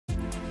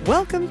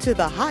Welcome to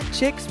the Hot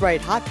Chicks Write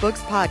Hot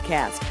Books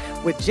podcast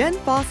with Jen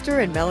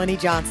Foster and Melanie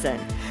Johnson,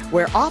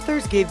 where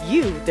authors give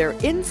you their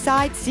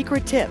inside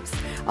secret tips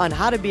on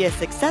how to be a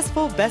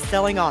successful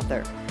best-selling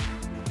author.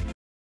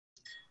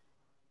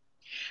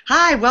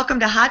 Hi, welcome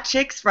to Hot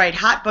Chicks Write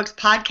Hot Books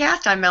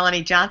podcast. I'm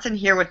Melanie Johnson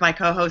here with my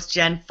co-host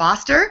Jen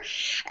Foster,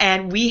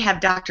 and we have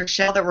Dr.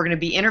 Shel that we're going to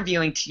be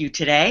interviewing to you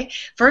today.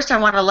 First, I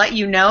want to let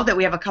you know that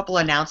we have a couple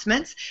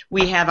announcements.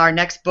 We have our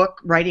next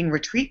book writing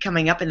retreat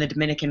coming up in the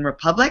Dominican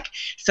Republic,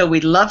 so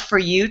we'd love for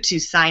you to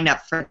sign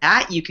up for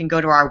that. You can go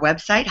to our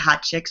website,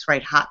 Hot Chicks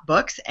Write Hot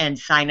Books, and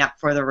sign up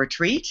for the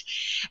retreat.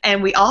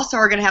 And we also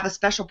are going to have a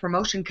special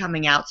promotion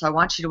coming out, so I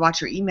want you to watch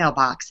your email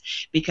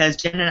box because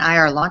Jen and I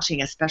are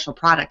launching a special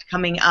product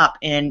coming up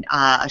in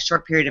a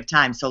short period of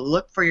time. So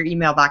look for your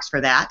email box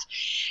for that.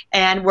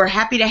 And we're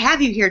happy to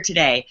have you here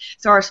today.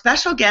 So our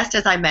special guest,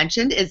 as I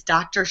mentioned, is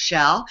Dr.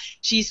 Shel.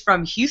 She's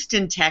from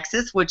Houston,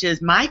 Texas, which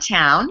is my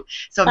town.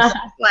 So I'm so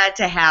glad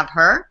to have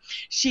her.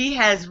 She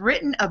has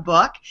written a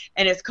book,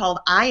 and it's called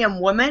I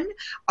Am Woman,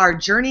 Our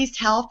Journey's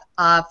Health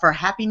for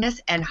Happiness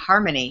and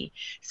Harmony.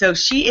 So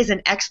she is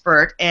an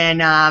expert in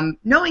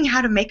knowing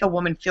how to make a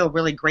woman feel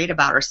really great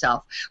about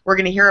herself. We're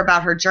going to hear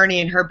about her journey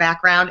and her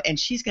background, and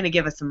she's going to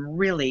give us some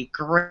really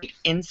great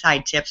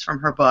inside tips from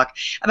her book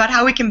about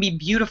how we can be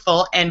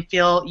beautiful and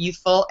feel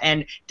youthful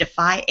and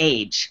defy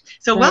age.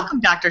 So welcome,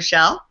 Dr.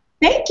 Shel.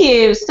 Thank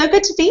you. So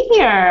good to be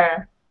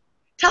here.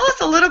 Tell us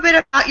a little bit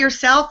about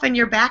yourself and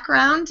your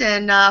background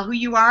and who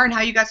you are and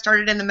how you got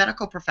started in the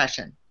medical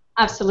profession.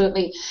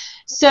 Absolutely.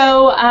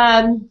 So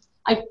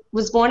I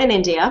was born in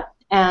India,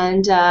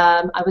 and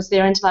I was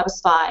there until I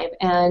was 5.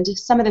 And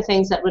some of the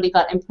things that really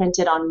got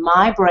imprinted on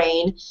my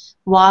brain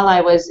while I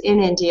was in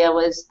India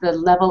was the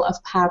level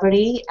of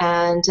poverty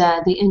and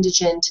the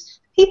indigent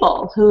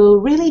people who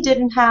really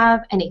didn't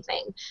have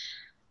anything.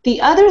 The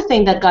other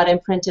thing that got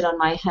imprinted on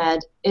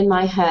in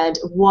my head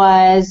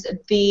was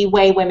the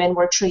way women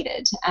were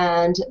treated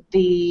and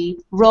the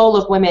role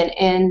of women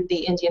in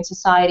the Indian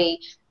society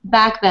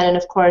back then. And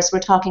of course, we're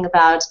talking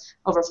about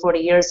over 40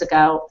 years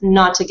ago,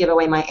 not to give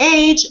away my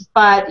age,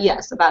 but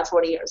yes, about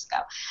 40 years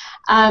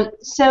ago.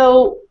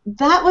 So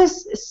that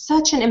was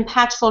such an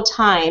impactful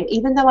time.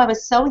 Even though I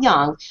was so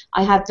young,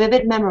 I have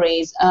vivid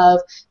memories of,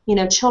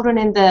 children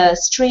in the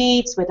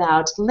streets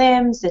without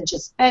limbs and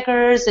just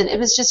beggars, and it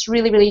was just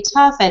really, really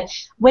tough, and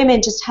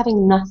women just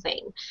having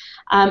nothing.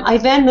 I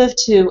then moved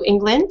to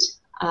England.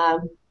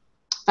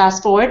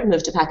 Fast forward,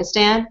 moved to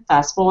Pakistan.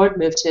 Fast forward,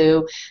 moved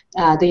to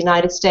the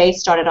United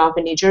States, started off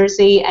in New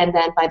Jersey, and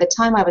then by the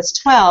time I was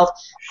 12,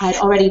 I'd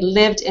already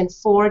lived in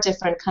 4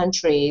 different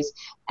countries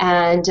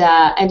and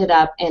ended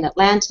up in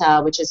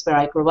Atlanta, which is where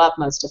I grew up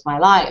most of my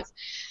life.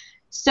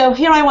 So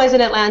here I was in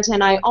Atlanta,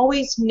 and I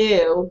always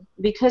knew,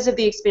 because of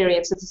the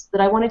experiences,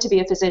 that I wanted to be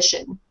a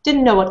physician.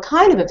 Didn't know what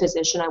kind of a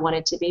physician I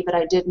wanted to be, but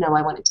I did know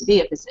I wanted to be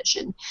a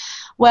physician.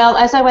 Well,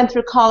 as I went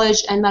through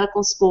college and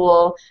medical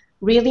school,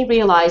 really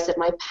realized that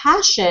my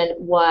passion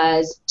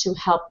was to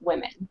help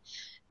women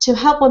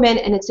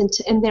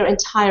in their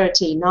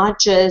entirety, not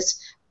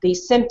just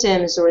these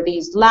symptoms or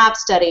these lab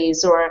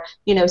studies or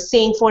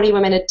seeing 40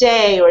 women a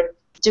day or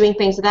doing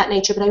things of that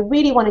nature, but I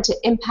really wanted to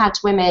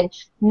impact women,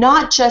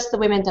 not just the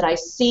women that I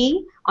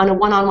see on a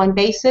one-on-one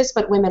basis,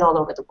 but women all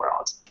over the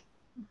world.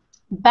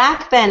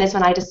 Back then is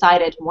when I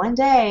decided one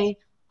day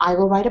I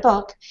will write a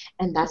book,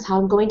 and that's how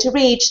I'm going to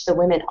reach the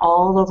women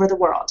all over the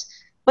world.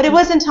 But it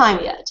wasn't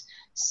time yet.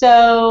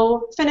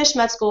 So finished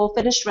med school,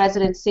 finished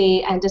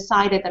residency, and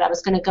decided that I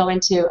was going to go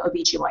into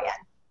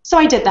OBGYN. So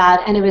I did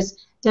that, and it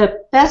was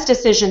the best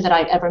decision that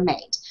I'd ever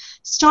made.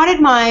 Started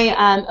my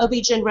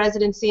OB-GYN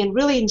residency and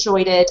really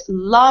enjoyed it,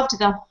 loved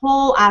the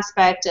whole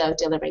aspect of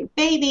delivering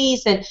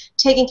babies and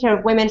taking care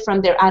of women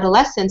from their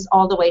adolescence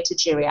all the way to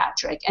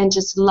geriatric, and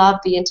just loved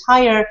the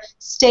entire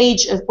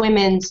stage of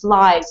women's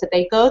lives that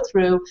they go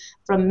through,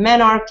 from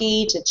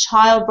menarche to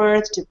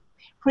childbirth to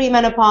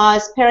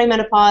premenopause,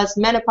 perimenopause,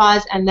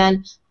 menopause, and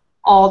then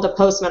all the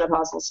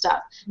postmenopausal stuff.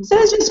 So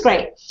it was just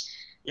great.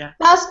 Yeah.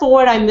 Fast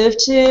forward, I moved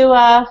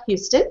to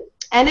Houston,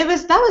 and that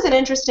was an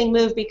interesting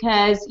move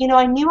because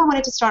I knew I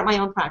wanted to start my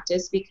own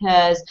practice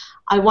because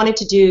I wanted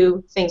to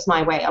do things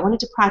my way. I wanted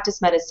to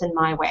practice medicine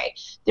my way.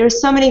 There are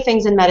so many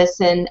things in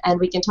medicine, and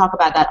we can talk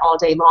about that all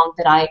day long,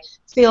 that I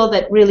feel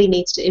that really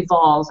needs to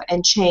evolve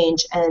and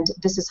change, and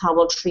this is how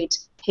we'll treat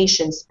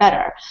patients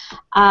better.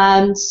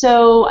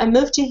 So I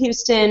moved to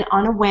Houston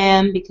on a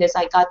whim because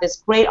I got this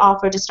great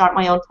offer to start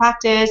my own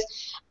practice,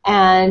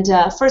 and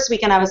first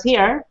weekend I was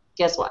here,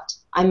 guess what?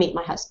 I meet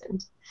my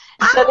husband.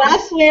 So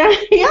that's where,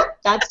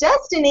 that's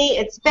destiny.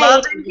 It's fate.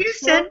 Love in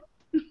Houston.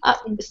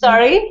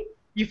 Sorry?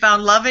 You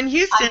found love in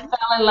Houston. I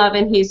fell in love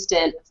in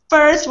Houston.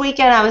 First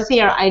weekend I was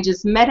here, I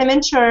just met him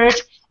in church,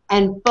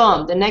 and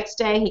boom, the next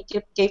day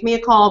he gave me a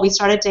call. We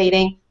started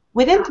dating.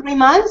 Within 3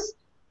 months,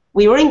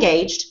 we were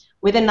engaged.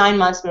 Within 9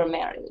 months, we were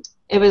married.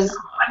 It was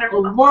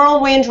a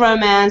whirlwind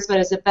romance, but it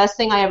was the best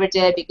thing I ever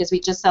did because we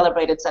just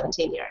celebrated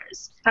 17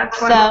 years. That's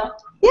so, wonderful.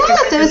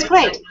 yes, it was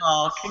great.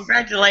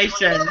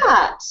 Congratulations.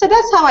 Yeah, so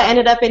that's how I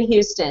ended up in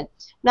Houston.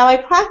 Now, I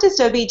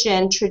practiced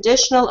OB-GYN,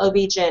 traditional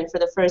OB-GYN, for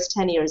the first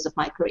 10 years of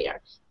my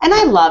career. And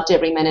I loved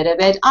every minute of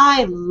it.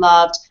 I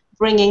loved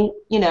bringing,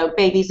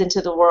 babies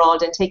into the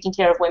world and taking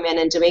care of women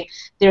and doing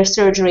their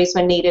surgeries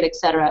when needed,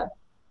 etc.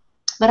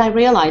 But I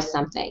realized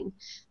something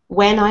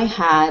when I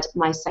had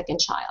my second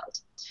child.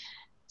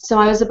 So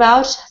I was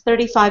about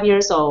 35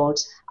 years old.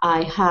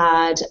 I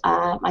had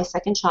my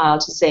second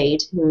child,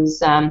 Zaid,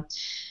 who's,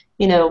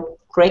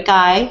 great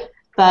guy.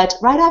 But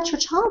right after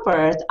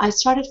childbirth, I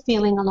started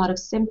feeling a lot of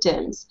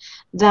symptoms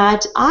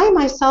that I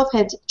myself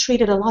had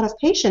treated a lot of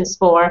patients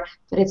for,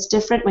 but it's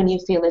different when you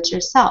feel it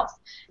yourself.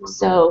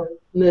 So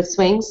mood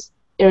swings,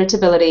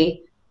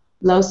 irritability,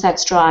 low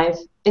sex drive,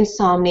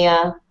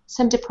 insomnia,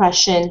 some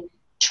depression,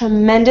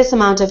 tremendous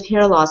amount of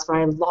hair loss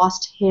where I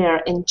lost hair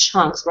in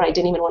chunks where I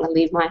didn't even want to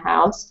leave my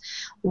house,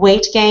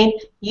 weight gain,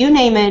 you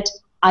name it,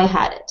 I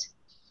had it.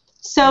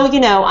 So,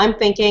 I'm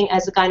thinking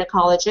as a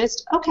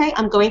gynecologist, okay,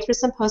 I'm going through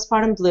some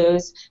postpartum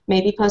blues,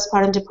 maybe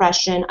postpartum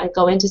depression. I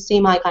go in to see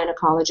my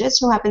gynecologist,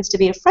 who happens to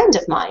be a friend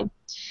of mine.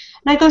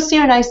 And I go see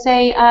her and I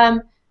say,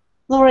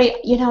 Lori,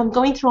 I'm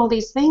going through all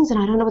these things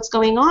and I don't know what's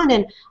going on,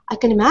 and I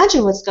can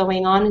imagine what's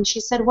going on. And she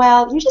said,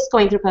 well, you're just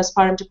going through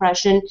postpartum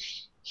depression.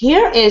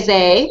 Here is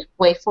a,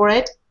 wait for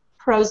it,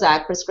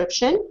 Prozac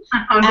prescription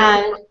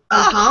and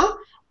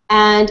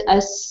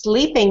a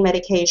sleeping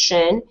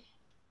medication.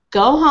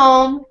 Go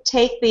home,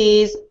 take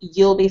these,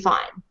 you'll be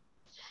fine.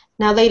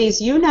 Now, ladies,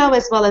 you know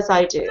as well as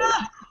I do,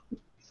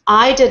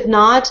 I did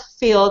not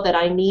feel that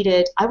I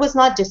was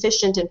not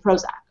deficient in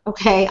Prozac,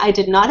 okay? I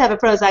did not have a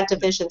Prozac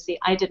deficiency.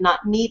 I did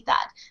not need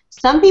that.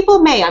 Some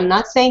people may. I'm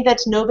not saying that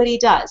nobody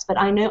does, but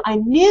I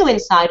knew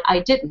inside I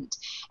didn't.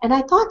 And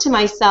I thought to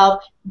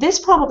myself, this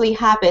probably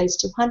happens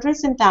to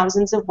hundreds and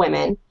thousands of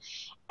women,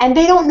 and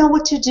they don't know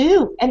what to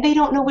do, and they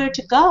don't know where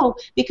to go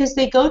because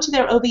they go to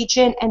their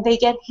OB-GYN and they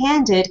get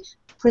handed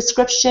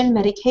prescription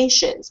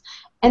medications.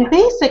 And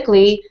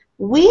basically,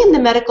 we in the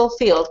medical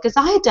field, because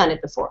I had done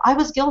it before, I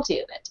was guilty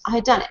of it. I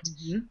had done it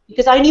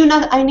because I knew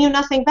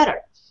nothing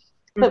better.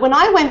 But when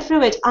I went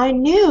through it, I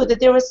knew that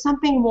there was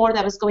something more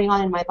that was going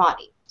on in my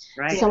body.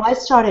 Right. So I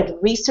started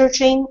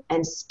researching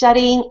and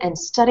studying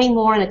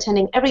more and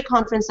attending every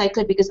conference I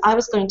could because I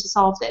was going to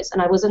solve this,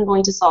 and I wasn't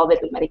going to solve it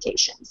with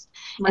medications.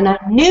 Right. And I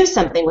knew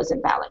something was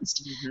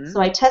imbalanced.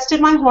 So I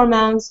tested my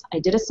hormones, I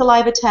did a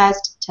saliva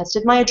test,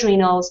 tested my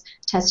adrenals,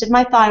 tested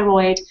my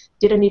thyroid,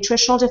 did a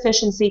nutritional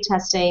deficiency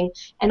testing,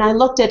 and I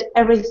looked at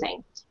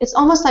everything. It's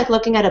almost like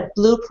looking at a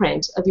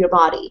blueprint of your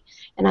body.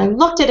 And I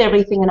looked at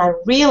everything and I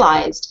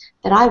realized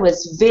that I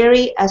was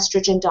very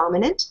estrogen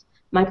dominant.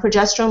 My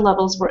progesterone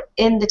levels were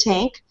in the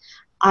tank.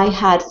 I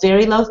had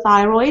very low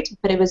thyroid,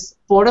 but it was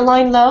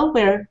borderline low,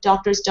 where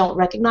doctors don't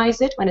recognize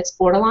it when it's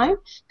borderline.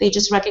 They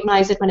just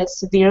recognize it when it's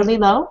severely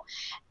low.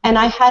 And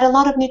I had a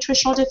lot of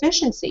nutritional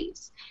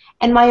deficiencies.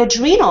 And my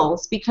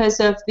adrenals, because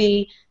of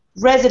the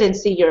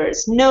residency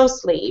years, no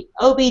sleep,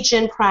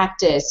 OB-GYN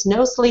practice,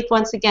 no sleep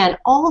once again,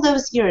 all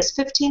those years,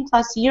 15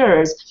 plus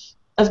years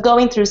of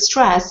going through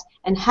stress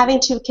and having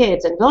 2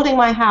 kids and building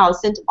my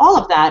house and all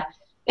of that,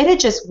 it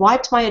had just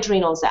wiped my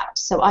adrenals out.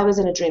 So I was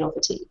in adrenal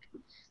fatigue.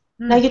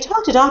 Now, you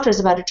talk to doctors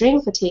about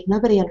adrenal fatigue,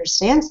 nobody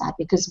understands that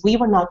because we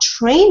were not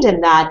trained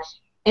in that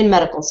in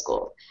medical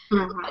school.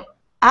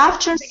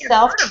 After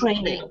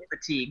self-training.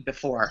 Fatigue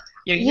before.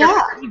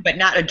 Fatigue, but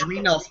not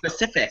adrenal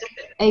specific.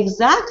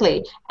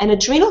 Exactly. And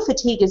adrenal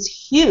fatigue is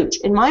huge.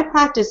 In my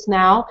practice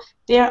now,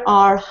 there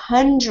are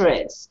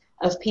hundreds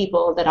of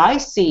people that I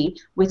see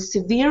with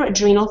severe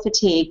adrenal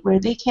fatigue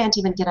where they can't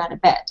even get out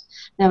of bed.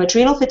 Now,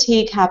 adrenal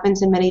fatigue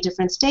happens in many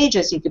different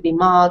stages. You could be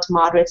mild,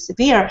 moderate,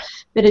 severe,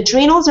 but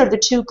adrenals are the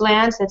 2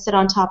 glands that sit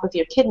on top of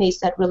your kidneys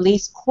that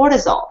release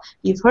cortisol.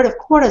 You've heard of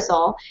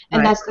cortisol,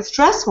 and that's the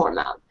stress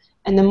hormone.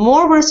 And the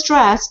more we're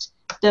stressed,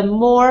 the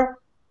more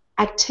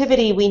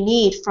activity we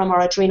need from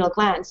our adrenal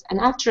glands. And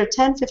after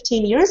 10,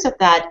 15 years of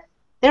that,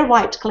 they're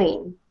wiped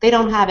clean. They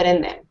don't have it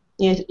in them.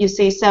 You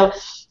see, so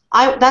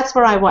that's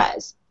where I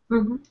was.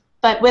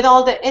 But with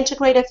all the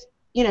integrative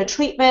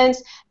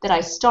treatments that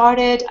I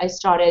started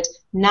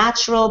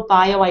natural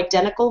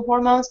bioidentical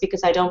hormones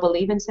because I don't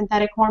believe in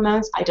synthetic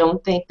hormones. I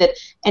don't think that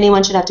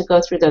anyone should have to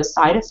go through those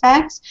side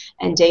effects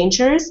and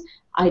dangers.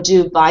 I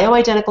do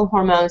bioidentical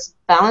hormones,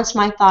 balanced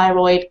my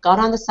thyroid, got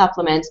on the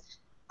supplements.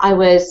 I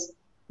was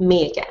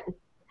me again.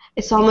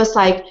 It's almost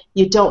like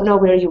you don't know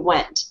where you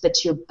went,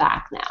 but you're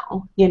back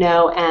now,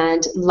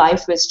 and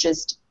life was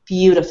just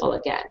beautiful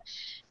again.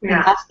 Yeah.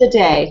 And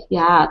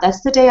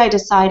that's the day I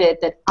decided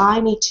that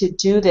I need to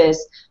do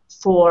this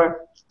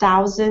for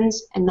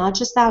thousands, and not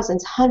just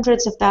thousands,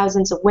 hundreds of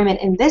thousands of women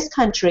in this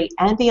country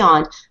and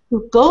beyond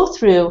who go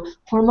through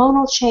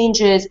hormonal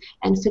changes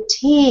and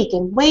fatigue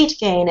and weight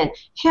gain and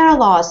hair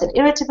loss and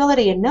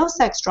irritability and no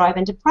sex drive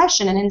and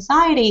depression and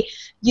anxiety.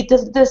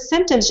 The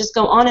symptoms just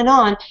go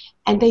on,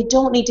 and they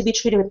don't need to be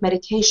treated with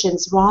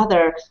medications.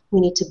 Rather,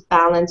 we need to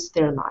balance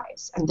their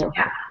lives and their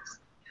hormones.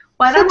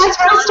 Why So don't you that's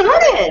where tell I us a little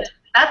started. bit?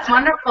 That's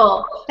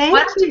wonderful. Thank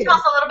Why don't you you. tell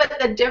us a little bit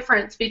the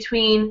difference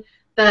between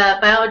the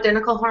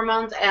bioidentical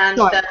hormones and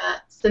Sure. the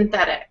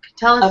synthetic?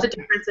 Tell us the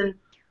Okay. difference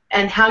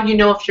and how you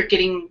know if you're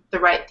getting the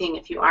right thing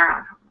if you are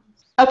on hormones.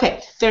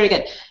 Okay, very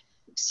good.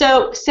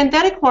 So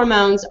synthetic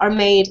hormones are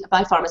made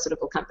by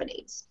pharmaceutical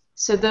companies.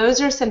 So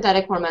those are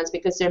synthetic hormones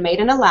because they're made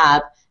in a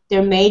lab.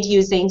 They're made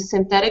using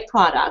synthetic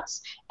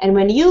products. And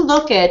when you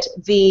look at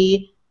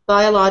the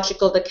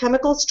the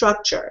chemical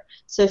structure,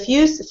 so if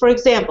you, for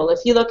example, if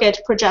you look at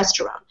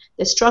progesterone,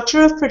 the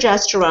structure of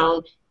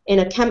progesterone in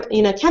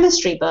a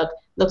chemistry book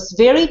looks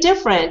very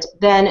different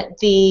than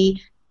the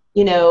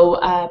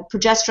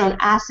progesterone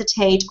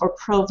acetate or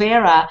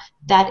Provera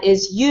that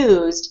is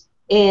used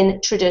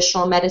in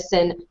traditional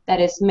medicine that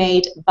is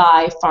made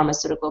by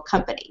pharmaceutical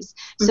companies.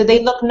 So they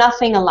look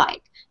nothing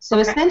alike. So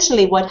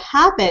essentially what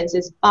happens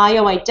is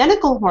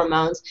bioidentical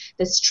hormones,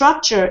 the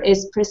structure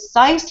is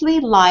precisely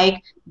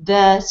like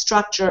the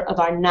structure of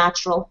our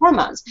natural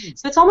hormones.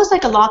 So it's almost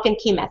like a lock and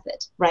key method,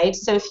 right?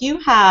 So if you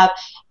have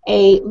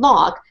a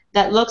lock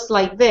that looks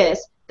like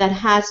this,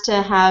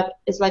 that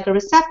is like a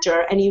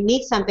receptor, and you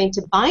need something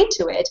to bind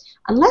to it,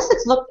 unless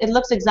it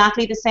looks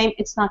exactly the same,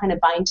 it's not going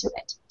to bind to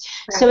it.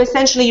 Right. So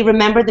essentially, you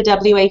remember the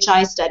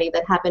WHI study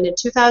that happened in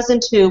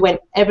 2002 when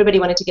everybody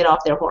wanted to get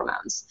off their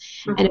hormones.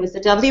 Mm-hmm. And it was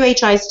the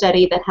WHI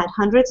study that had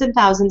hundreds and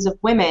thousands of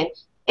women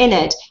in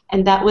it,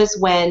 and that was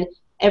when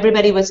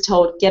everybody was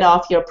told, get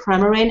off your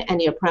Premarin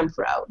and your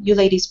Prempro. You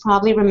ladies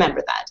probably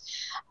remember that.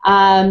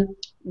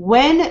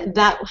 When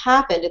that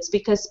happened, it's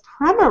because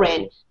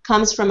Premarin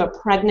comes from a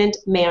pregnant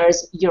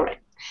mare's urine.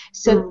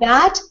 So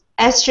that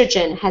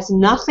estrogen has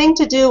nothing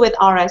to do with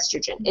our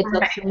estrogen. It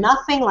looks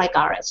nothing like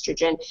our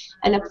estrogen.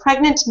 And a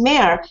pregnant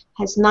mare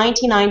has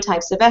 99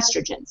 types of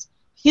estrogens.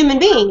 Human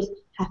beings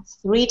have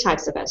 3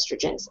 types of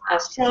estrogens: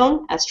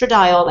 estrone,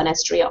 estradiol, and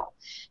estriol.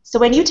 So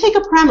when you take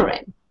a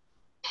Premarin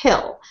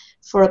pill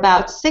for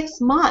about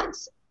 6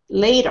 months,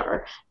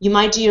 later, you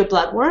might do your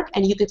blood work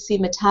and you could see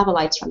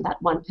metabolites from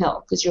that one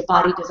pill because your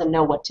body doesn't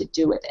know what to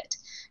do with it.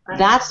 Right.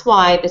 That's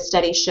why the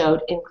study showed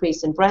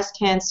increase in breast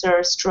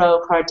cancer,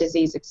 stroke, heart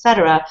disease,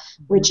 etc.,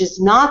 which is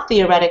not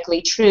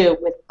theoretically true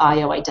with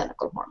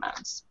bioidentical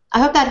hormones.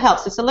 I hope that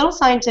helps. It's a little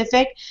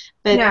scientific,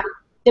 but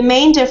the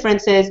main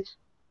difference is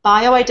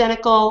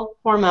bioidentical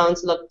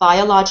hormones look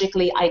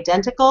biologically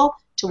identical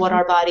to what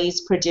our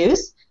bodies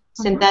produce.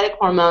 Synthetic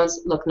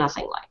hormones look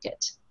nothing like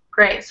it.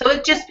 Great. So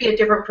it'd just be a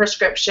different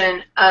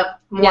prescription of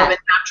more of a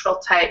natural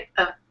type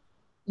of...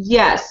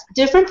 Yes,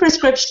 different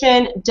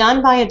prescription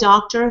done by a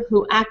doctor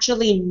who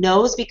actually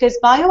knows, because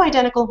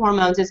bioidentical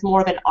hormones is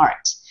more of an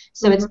art.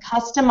 So it's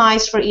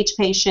customized for each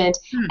patient,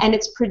 and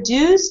it's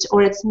produced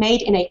or it's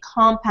made in a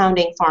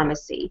compounding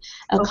pharmacy.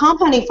 A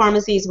compounding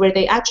pharmacy is where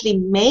they actually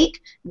make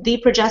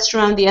the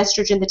progesterone, the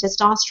estrogen, the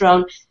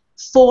testosterone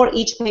for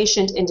each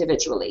patient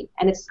individually,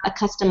 and it's a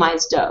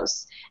customized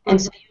dose. And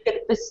so you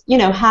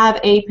could, have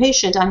a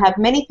patient. I have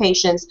many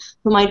patients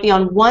who might be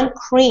on one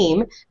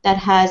cream that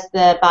has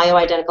the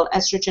bioidentical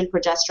estrogen,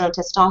 progesterone,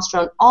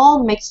 testosterone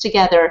all mixed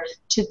together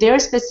to their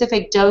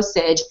specific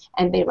dosage,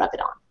 and they rub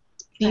it on.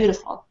 It's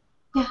beautiful.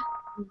 Yeah.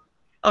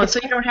 Oh, so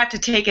you don't have to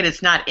take it.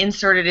 It's not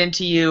inserted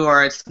into you,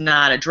 or it's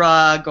not a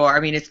drug,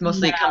 or it's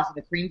mostly it comes in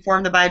the cream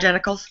form, the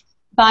bioidenticals?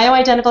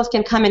 Bioidenticals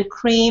can come in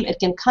cream, it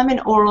can come in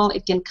oral,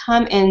 it can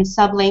come in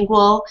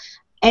sublingual,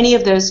 any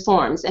of those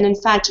forms. And in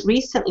fact,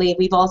 recently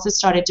we've also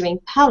started doing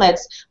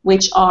pellets,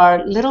 which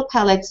are little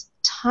pellets,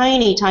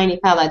 tiny, tiny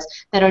pellets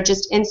that are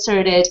just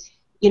inserted,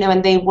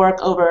 and they work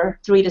over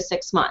 3 to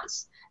 6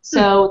 months.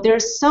 So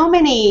there's so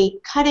many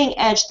cutting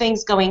edge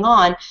things going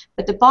on,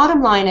 but the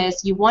bottom line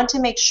is you want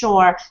to make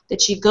sure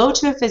that you go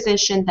to a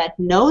physician that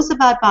knows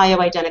about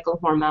bioidentical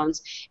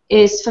hormones,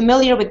 is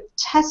familiar with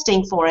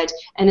testing for it,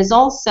 and is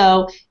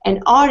also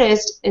an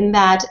artist in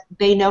that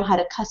they know how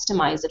to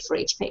customize it for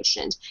each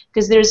patient.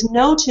 Because there's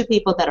no 2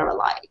 people that are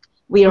alike.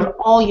 We are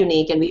all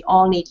unique, and we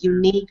all need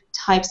unique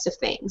types of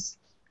things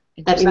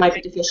that we might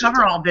be deficient in. You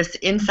cover all this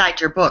inside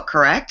your book,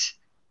 correct?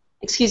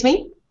 Excuse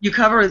me? You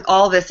cover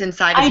all this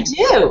inside of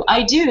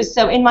I do.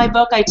 So in my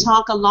book, I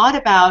talk a lot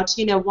about,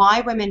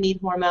 why women need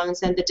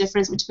hormones and the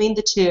difference between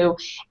the 2,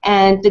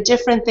 and the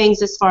different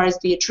things as far as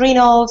the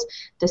adrenals,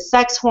 the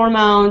sex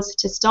hormones,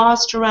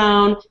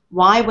 testosterone,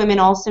 why women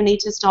also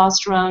need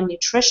testosterone,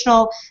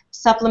 nutritional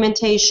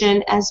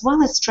supplementation, as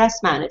well as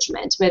stress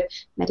management with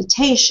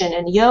meditation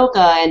and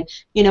yoga and,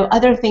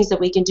 other things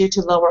that we can do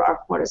to lower our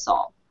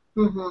cortisol.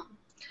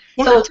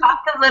 Yeah. So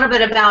talk a little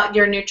bit about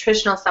your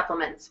nutritional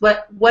supplements.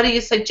 What do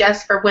you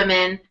suggest for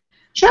women?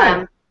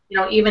 Sure.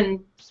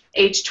 Even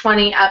age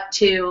 20 up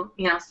to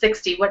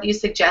 60. What do you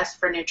suggest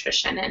for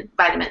nutrition and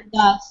vitamins?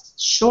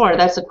 Sure,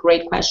 that's a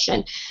great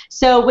question.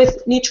 So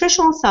with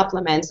nutritional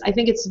supplements, I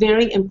think it's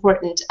very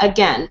important,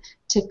 again,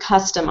 to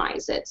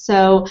customize it.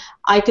 So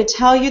I could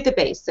tell you the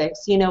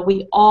basics.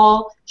 We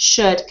all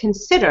should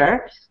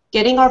consider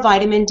getting our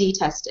vitamin D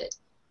tested.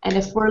 And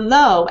if we're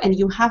low, and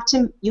you have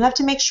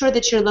to make sure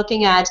that you're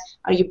looking at,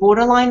 are you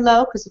borderline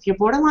low? Because if you're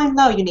borderline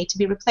low, you need to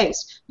be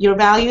replaced. Your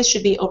values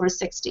should be over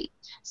 60.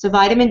 So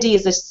vitamin D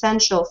is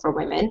essential for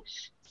women.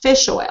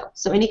 Fish oil,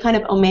 so any kind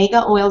of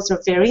omega oils are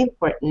very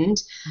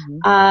important.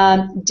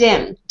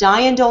 DIM,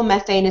 diindole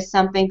methane, is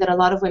something that a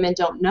lot of women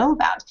don't know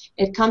about.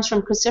 It comes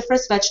from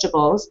cruciferous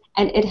vegetables,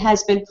 and it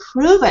has been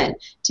proven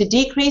to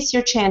decrease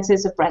your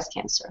chances of breast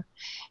cancer.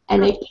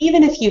 And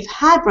even if you've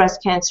had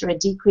breast cancer,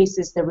 it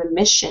decreases the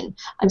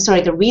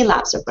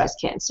relapse of breast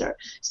cancer.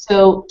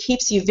 So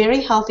keeps you very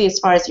healthy as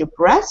far as your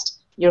breast,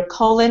 your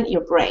colon,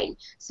 your brain.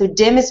 So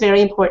DIM is very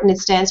important. It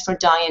stands for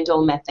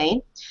diindole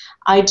methane.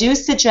 I do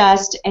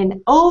suggest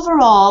an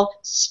overall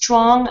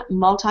strong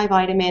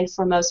multivitamin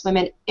for most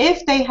women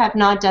if they have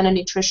not done a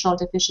nutritional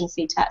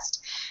deficiency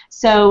test.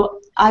 So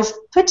I've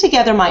put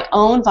together my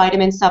own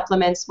vitamin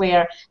supplements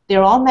where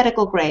they're all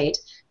medical grade.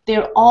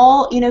 They're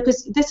all,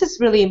 because this is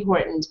really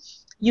important.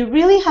 You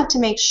really have to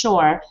make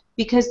sure,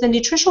 because the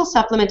nutritional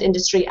supplement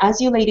industry, as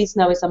you ladies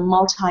know, is a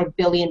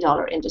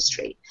multi-billion-dollar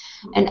industry.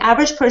 An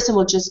average person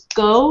will just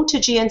go to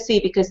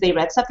GNC because they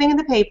read something in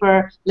the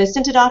paper,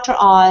 listen to Dr.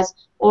 Oz,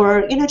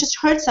 or just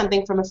heard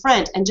something from a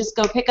friend, and just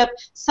go pick up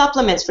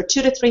supplements for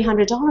 $200 to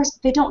 $300, but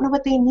they don't know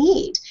what they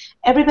need.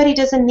 Everybody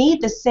doesn't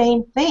need the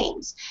same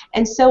things.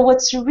 And so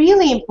what's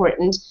really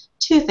important,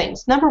 two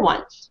things. Number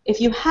one,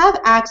 if you have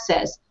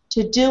access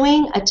to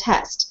doing a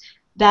test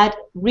that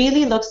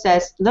really looks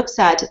at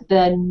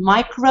the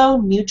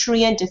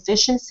micronutrient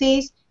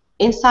deficiencies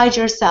inside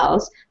your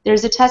cells.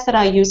 There's a test that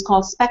I use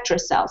called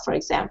SpectraCell, for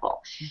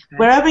example. Okay.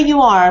 Wherever you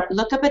are,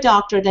 look up a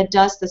doctor that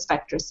does the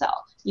SpectraCell.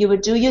 You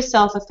would do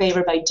yourself a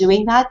favor by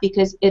doing that,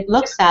 because it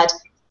looks at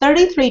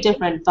 33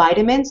 different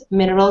vitamins,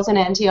 minerals, and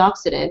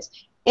antioxidants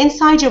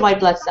inside your white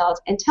blood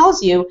cells and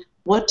tells you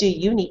what do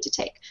you need to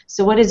take.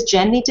 So what does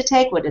Jen need to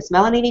take, what does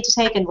Melanie need to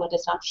take, and what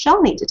does Dr.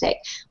 Shel need to take?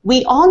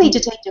 We all need to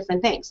take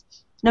different things.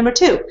 Number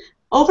two,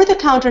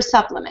 over-the-counter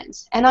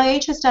supplements.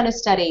 NIH has done a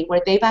study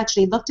where they've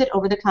actually looked at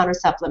over-the-counter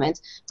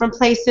supplements from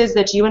places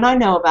that you and I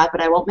know about,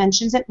 but I won't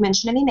mention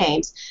any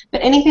names,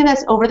 but anything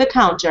that's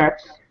over-the-counter,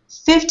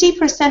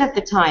 50% of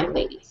the time,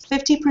 ladies,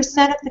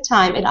 50% of the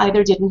time it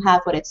either didn't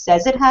have what it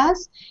says it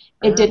has,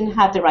 it didn't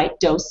have the right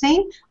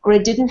dosing, or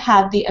it didn't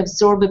have the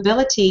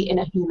absorbability in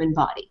a human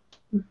body.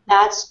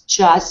 That's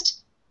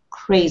just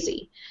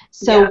crazy.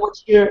 So what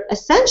you're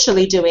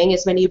essentially doing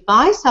is when you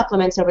buy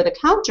supplements over the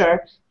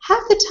counter,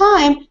 half the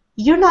time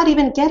you're not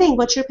even getting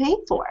what you're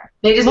paying for.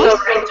 They just go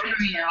right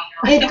through you.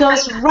 It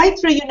goes right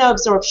through you, no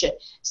absorption.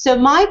 So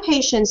my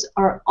patients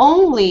are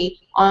only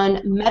on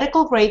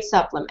medical grade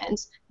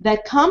supplements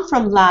that come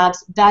from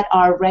labs that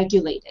are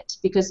regulated,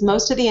 because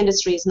most of the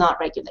industry is not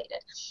regulated.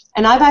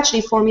 And I've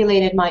actually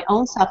formulated my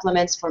own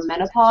supplements for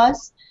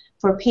menopause,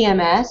 for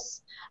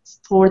PMS,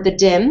 for the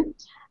DIM,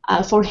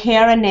 for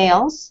hair and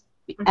nails,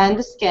 and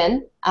the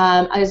skin,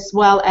 as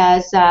well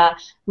as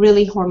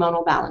really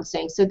hormonal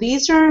balancing. So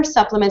these are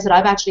supplements that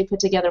I've actually put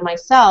together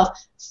myself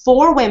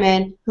for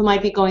women who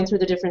might be going through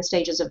the different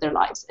stages of their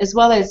lives, as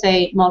well as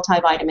a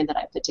multivitamin that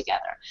I put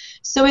together.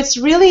 So it's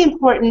really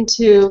important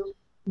to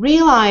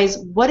realize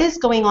what is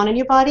going on in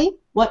your body,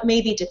 what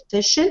may be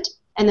deficient,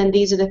 and then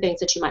these are the things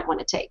that you might want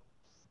to take.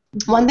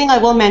 One thing I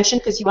will mention,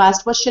 because you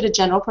asked what should a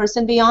general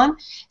person be on.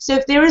 So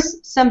if there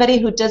is somebody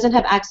who doesn't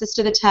have access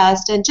to the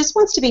test and just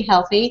wants to be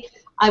healthy,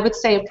 I would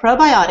say a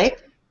probiotic,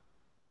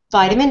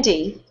 vitamin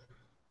D,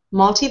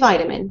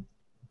 multivitamin,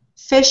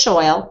 fish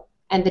oil,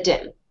 and the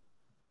DIM.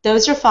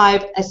 Those are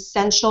 5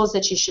 essentials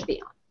that you should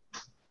be on.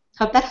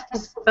 Hope that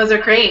helps. Those are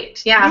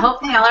great. Yeah,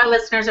 hopefully all our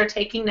listeners are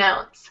taking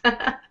notes.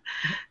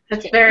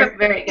 That's very,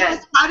 very good.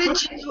 How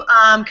did you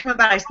come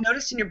about? I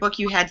noticed in your book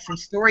you had some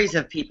stories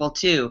of people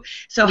too.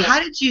 So how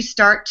did you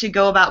start to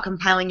go about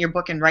compiling your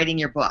book and writing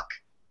your book?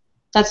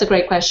 That's a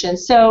great question.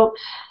 So,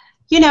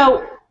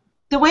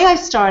 the way I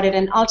started,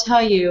 and I'll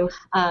tell you,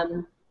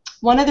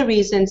 one of the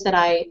reasons that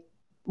I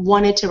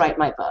wanted to write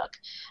my book,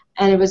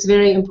 and it was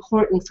very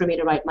important for me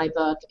to write my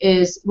book,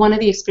 is one of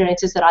the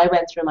experiences that I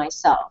went through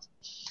myself.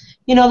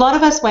 A lot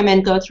of us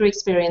women go through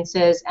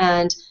experiences,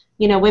 and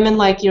women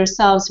like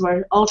yourselves who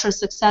are ultra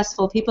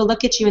successful, people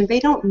look at you and they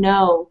don't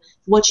know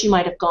what you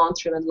might have gone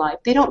through in life.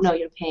 They don't know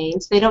your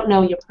pains. They don't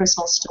know your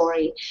personal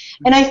story.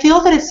 And I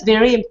feel that it's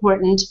very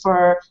important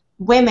for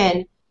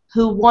women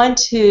who want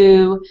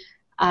to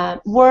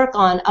work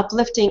on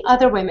uplifting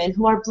other women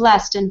who are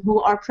blessed and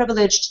who are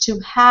privileged to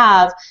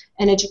have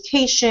an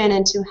education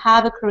and to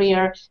have a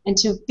career and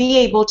to be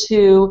able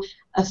to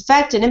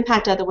affect and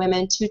impact other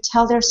women, to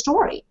tell their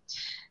story.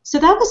 So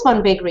that was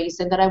one big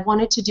reason that I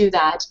wanted to do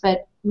that.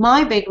 But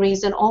my big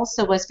reason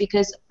also was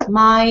because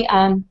my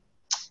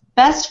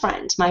best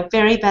friend, my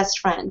very best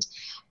friend,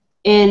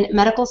 in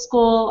medical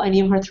school, I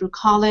knew her through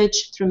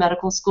college, through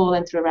medical school,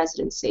 and through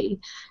residency.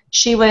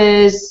 She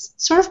was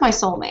sort of my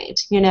soulmate,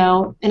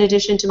 In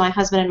addition to my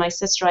husband and my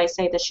sister, I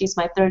say that she's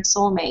my third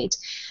soulmate.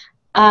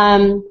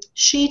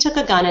 She took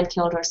a gun and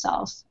killed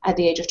herself at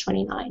the age of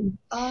 29.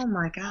 Oh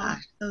my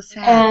gosh, so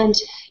sad. And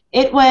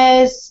it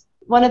was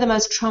one of the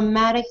most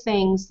traumatic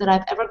things that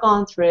I've ever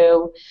gone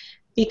through,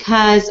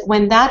 because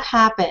when that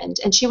happened,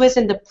 and she was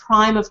in the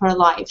prime of her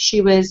life,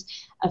 she was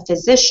a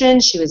physician.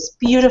 She was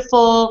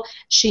beautiful.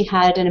 She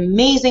had an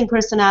amazing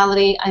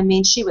personality. I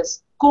mean, she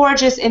was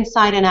gorgeous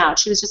inside and out.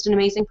 She was just an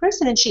amazing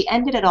person, and she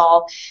ended it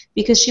all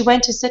because she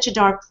went to such a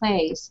dark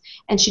place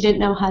and she didn't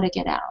know how to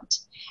get out.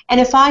 And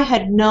if I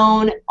had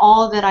known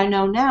all that I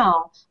know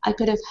now, I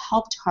could have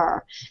helped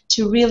her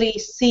to really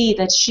see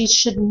that she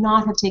should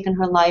not have taken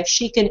her life.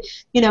 She could,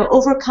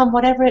 overcome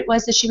whatever it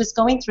was that she was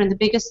going through. And the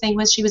biggest thing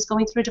was she was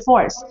going through a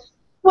divorce.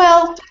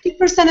 Well,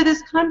 50% of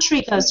this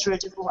country goes through a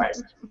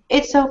divorce.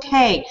 It's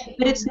okay,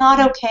 but it's not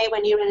okay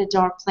when you're in a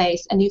dark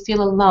place and you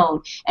feel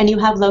alone and you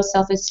have low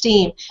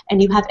self-esteem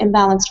and you have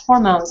imbalanced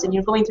hormones and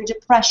you're going through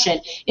depression.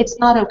 It's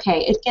not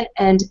okay. It can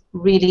end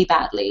really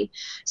badly.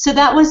 So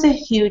that was a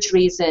huge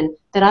reason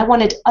that I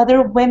wanted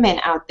other women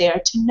out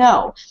there to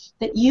know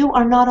that you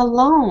are not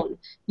alone.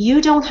 You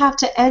don't have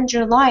to end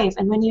your life,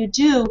 and when you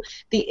do,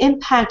 the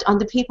impact on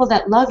the people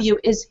that love you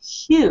is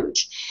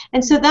huge.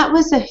 And so that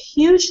was a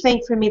huge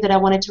thing for me that I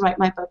wanted to write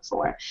my book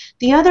for.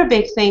 The other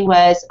big thing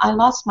was I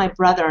lost my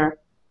brother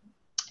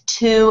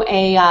to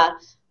a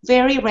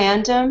very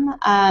random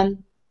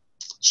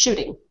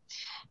shooting.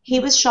 He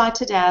was shot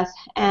to death,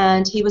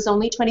 and he was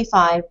only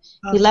 25.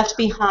 He left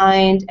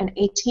behind an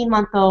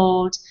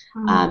 18-month-old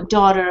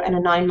daughter and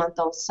a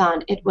 9-month-old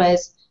son. It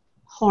was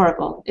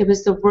horrible. It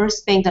was the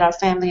worst thing that our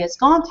family has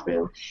gone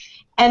through.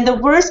 And the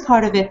worst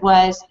part of it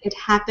was it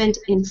happened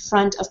in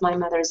front of my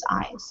mother's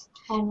eyes.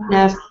 Oh, wow.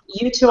 Now, if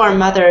you two are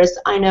mothers,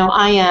 I know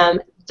I am.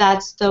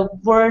 That's the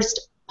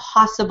worst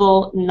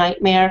possible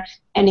nightmare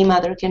any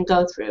mother can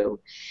go through.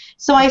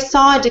 So I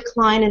saw a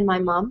decline in my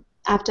mom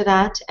after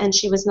that, and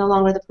she was no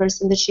longer the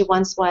person that she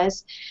once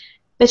was.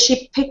 But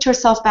she picked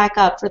herself back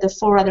up for the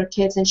 4 other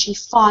kids, and she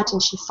fought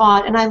and she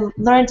fought. And I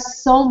learned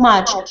so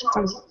much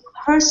from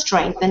her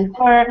strength and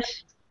her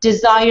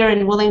desire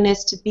and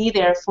willingness to be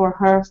there for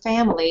her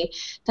family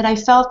that I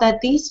felt that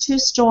these 2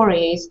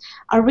 stories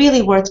are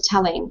really worth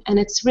telling. And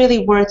it's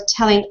really worth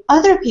telling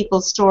other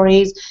people's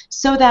stories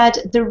so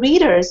that the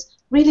readers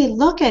really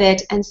look at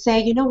it and say,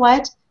 you know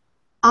what?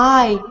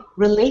 I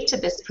relate to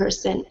this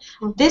person.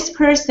 This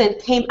person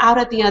came out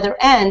at the other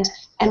end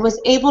and was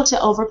able to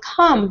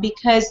overcome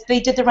because they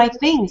did the right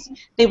things.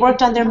 They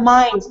worked on their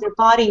minds, their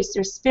bodies,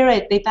 their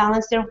spirit. They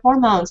balanced their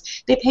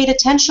hormones. They paid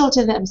attention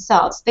to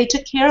themselves. They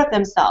took care of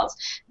themselves.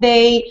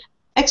 They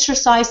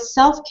exercised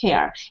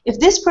self-care. If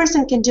this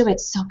person can do it,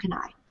 so can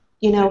I.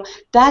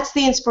 That's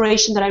the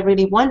inspiration that I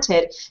really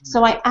wanted.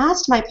 So I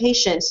asked my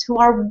patients, who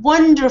are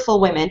wonderful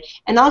women,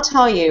 and I'll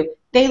tell you,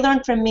 they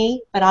learn from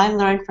me, but I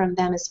learn from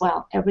them as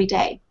well every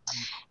day.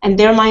 And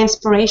they're my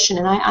inspiration.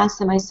 And I asked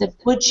them, I said,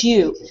 would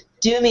you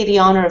do me the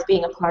honor of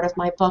being a part of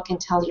my book and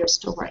tell your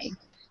story?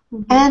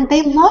 And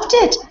they loved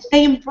it.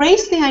 They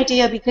embraced the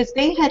idea because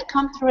they had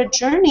come through a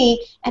journey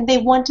and they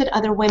wanted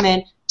other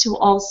women to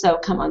also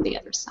come on the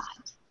other side.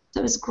 So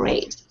it was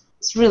great.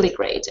 It's really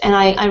great, and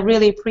I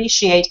really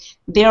appreciate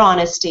their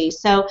honesty.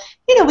 So,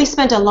 we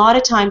spent a lot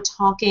of time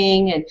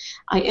talking, and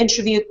I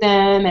interviewed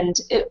them, and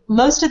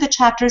most of the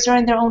chapters are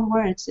in their own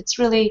words. It's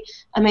really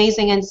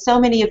amazing, and so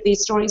many of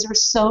these stories are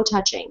so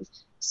touching,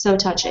 so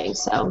touching.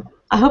 So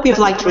I hope you've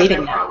liked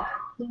reading them.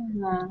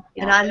 Yeah.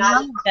 And I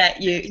love that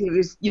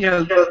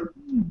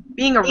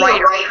being a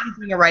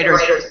writer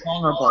is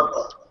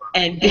vulnerable.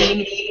 And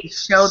being able to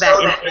show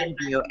that in front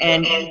of you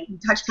and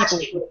touch people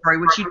with your story,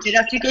 which you did.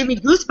 You gave me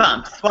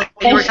goosebumps while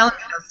you were telling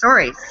me those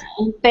stories.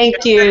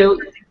 Thank you.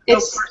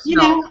 It's,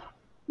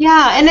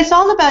 and it's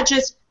all about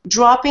just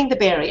dropping the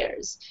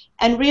barriers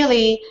and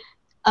really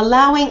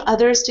allowing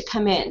others to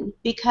come in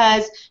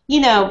because,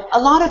 a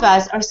lot of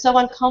us are so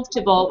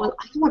uncomfortable. Well,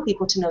 I don't want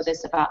people to know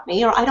this about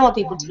me, or I don't want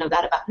people to know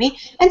that about me.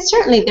 And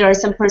certainly there are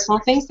some personal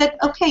things that,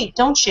 okay,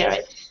 don't share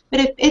it. But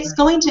if it's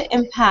going to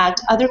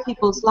impact other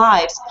people's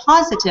lives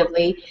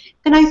positively,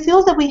 then I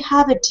feel that we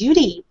have a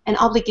duty, an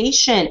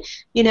obligation.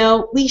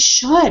 We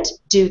should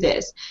do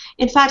this.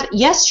 In fact,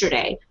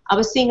 yesterday, I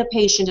was seeing a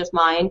patient of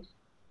mine,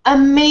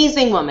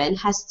 amazing woman,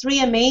 has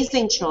 3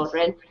 amazing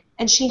children,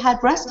 and she had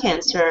breast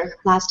cancer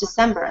last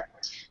December.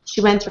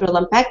 She went through a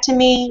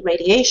lumpectomy,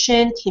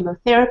 radiation,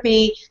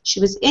 chemotherapy. She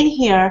was in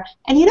here,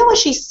 and you know what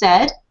she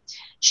said?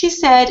 She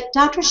said,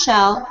 Dr.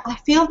 Shel, I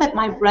feel that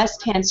my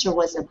breast cancer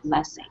was a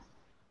blessing.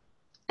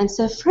 And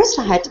so first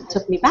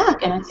took me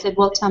back, and I said,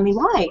 well, tell me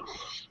why.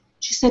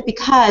 She said,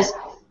 because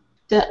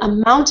the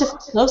amount of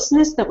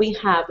closeness that we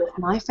have with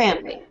my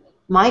family,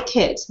 my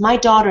kids, my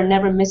daughter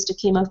never missed a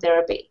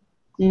chemotherapy.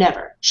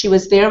 Never. She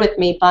was there with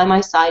me by my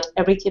side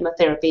every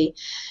chemotherapy.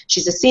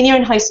 She's a senior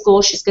in high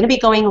school. She's going to be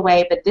going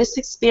away, but this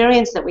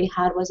experience that we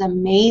had was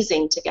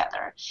amazing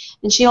together.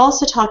 And she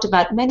also talked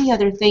about many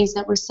other things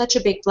that were such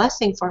a big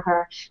blessing for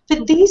her.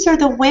 But these are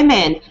the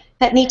women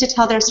that need to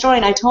tell their story.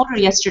 And I told her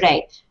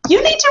yesterday,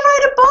 you need to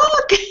write a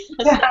book.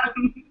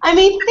 I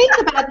mean, think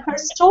about her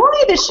story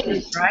that she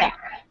needs to tell.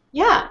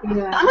 Yeah. I'm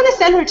going to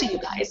send her to you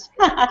guys.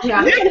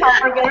 You can help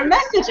her get her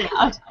message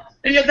out.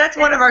 Yeah, that's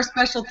one of our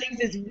special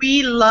things is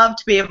we love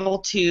to be able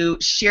to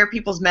share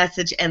people's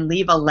message and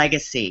leave a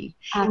legacy.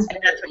 Absolutely.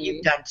 And that's what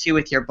you've done too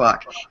with your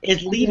book,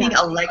 is leaving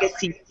Yeah. a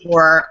legacy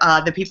for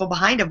the people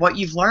behind of what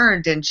you've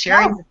learned and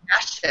sharing the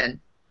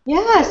passion.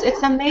 Yes,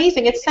 it's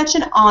amazing. It's such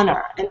an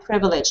honor and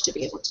privilege to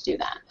be able to do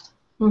that.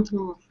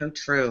 Mm-hmm. So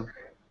true.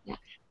 Yeah.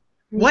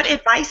 What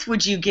advice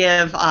would you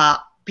give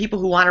people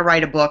who want to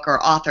write a book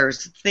or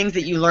authors, things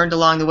that you learned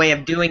along the way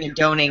of doing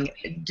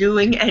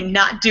and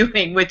not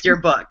doing with your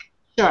book?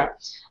 Sure.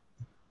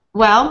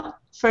 Well,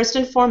 first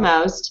and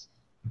foremost,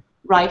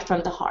 write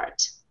from the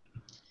heart.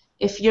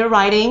 If you're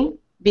writing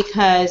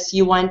because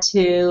you want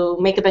to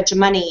make a bunch of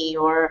money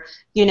or,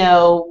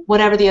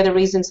 whatever the other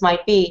reasons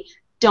might be,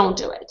 don't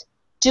do it.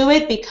 Do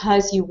it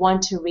because you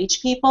want to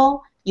reach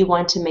people, you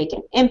want to make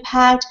an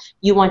impact,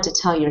 you want to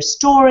tell your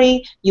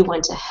story, you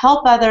want to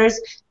help others.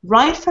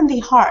 Write from the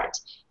heart.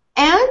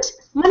 And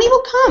money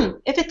will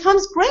come. If it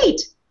comes,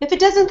 great. If it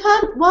doesn't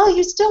come, well,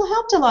 you still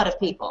helped a lot of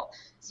people.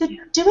 So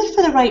do it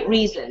for the right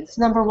reasons,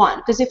 number one.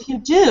 Because if you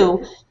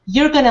do,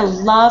 you're going to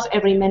love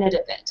every minute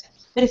of it.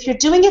 But if you're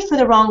doing it for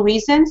the wrong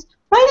reasons,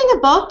 writing a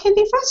book can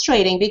be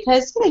frustrating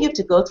because you have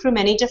to go through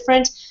many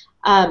different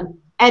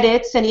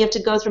edits and you have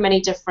to go through many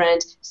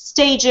different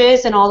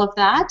stages and all of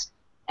that.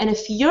 And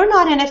if you're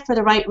not in it for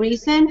the right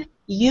reason,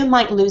 you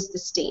might lose the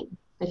steam.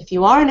 But if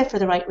you are in it for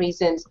the right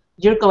reasons,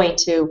 you're going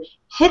to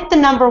hit the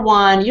number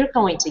one, you're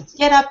going to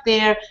get up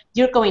there,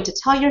 you're going to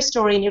tell your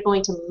story, and you're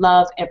going to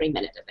love every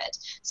minute of it.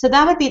 So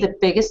that would be the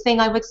biggest thing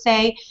I would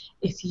say.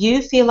 If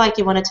you feel like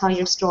you want to tell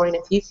your story and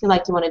if you feel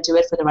like you want to do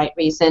it for the right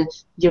reason,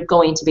 you're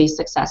going to be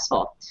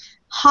successful.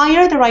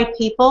 Hire the right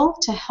people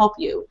to help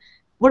you.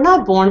 We're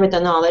not born with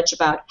the knowledge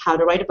about how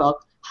to write a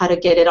book, how to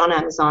get it on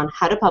Amazon,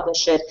 how to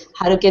publish it,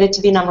 how to get it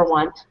to be number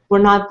one. We're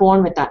not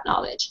born with that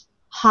knowledge.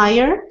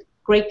 Hire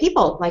great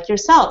people like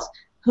yourselves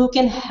who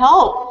can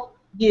help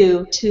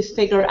you to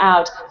figure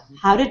out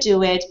how to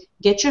do it,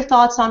 get your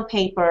thoughts on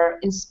paper,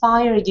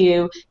 inspire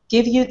you,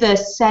 give you the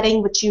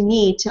setting which you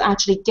need to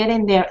actually get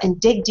in there and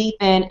dig deep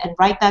in and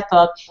write that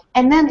book,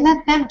 and then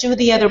let them do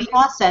the other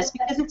process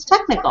because it's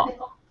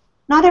technical.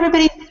 Not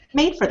everybody's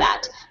made for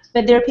that,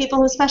 but there are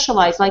people who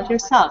specialize like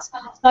yourselves.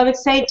 So I would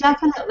say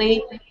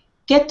definitely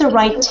get the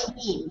right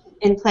team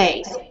in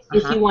place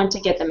if you want to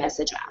get the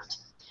message out.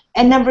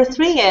 And number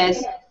three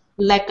is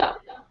let go.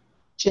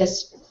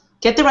 Just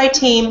get the right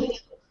team,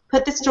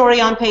 put the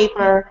story on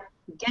paper,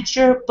 get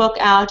your book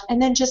out,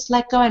 and then just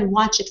let go and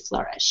watch it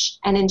flourish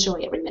and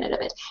enjoy every minute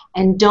of it.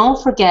 And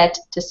don't forget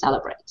to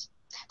celebrate.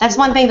 That's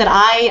one thing that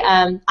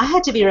I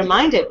had to be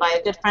reminded by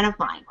a good friend of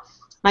mine.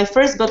 My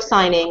first book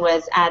signing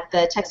was at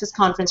the Texas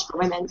Conference for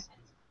Women.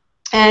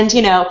 And,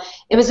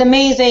 it was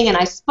amazing, and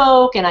I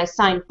spoke, and I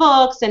signed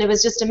books, and it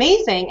was just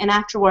amazing. And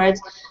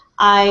afterwards,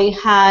 I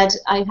had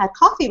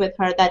coffee with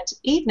her that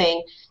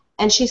evening,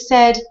 and she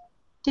said,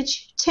 "Did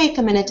you take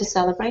a minute to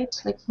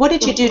celebrate? Like, what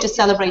did you do to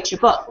celebrate your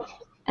book?"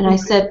 And I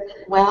said,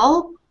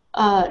 "Well,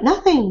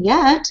 nothing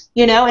yet,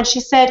 And she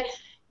said,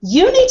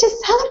 "You need to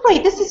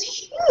celebrate. This is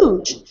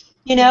huge,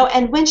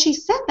 And when she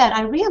said that,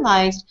 I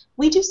realized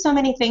we do so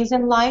many things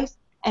in life,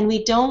 and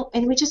we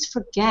just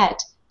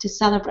forget to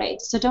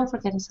celebrate. So don't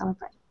forget to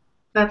celebrate."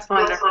 That's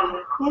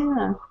wonderful.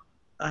 Yeah.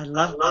 I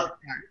love that.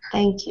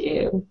 Thank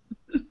you.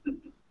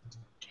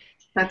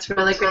 That's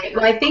really great.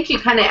 Well, I think you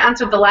kind of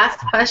answered the last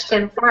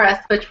question for us,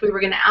 which we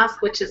were going to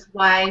ask, which is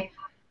why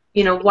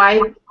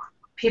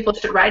people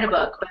should write a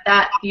book. But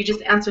that you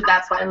just answered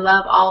that, so I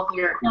love all of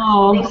your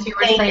things you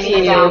were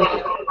saying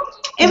about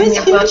it was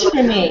huge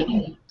for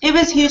me. It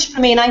was huge for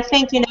me, and I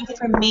think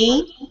for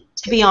me,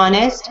 to be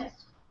honest,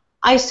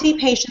 I see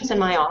patients in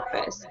my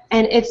office,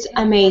 and it's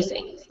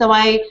amazing. So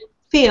I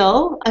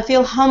feel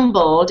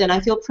humbled and I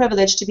feel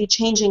privileged to be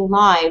changing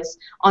lives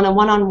on a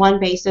one-on-one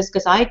basis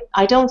because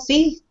I don't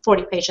see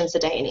 40 patients a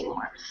day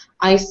anymore.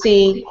 I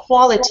see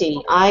quality.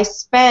 I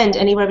spend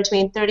anywhere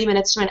between 30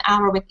 minutes to an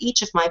hour with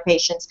each of my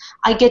patients.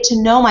 I get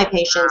to know my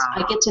patients.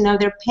 I get to know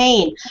their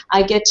pain.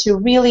 I get to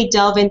really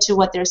delve into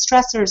what their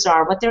stressors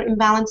are, what their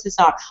imbalances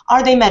are.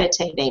 Are they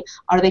meditating?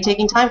 Are they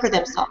taking time for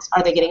themselves?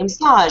 Are they getting a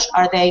massage?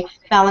 Are they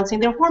balancing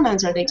their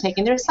hormones? Are they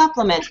taking their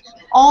supplements?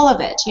 All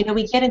of it.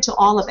 We get into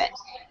all of it.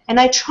 And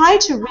I try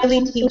to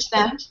really teach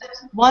them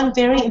one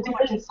very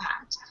important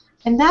fact,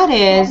 and that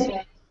is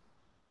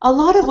a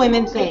lot of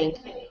women think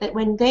that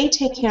when they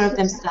take care of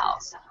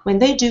themselves, when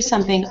they do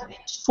something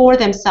for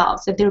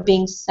themselves, that they're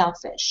being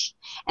selfish.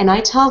 And I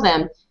tell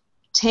them,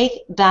 take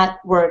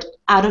that word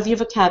out of your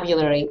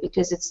vocabulary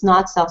because it's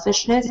not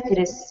selfishness, it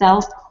is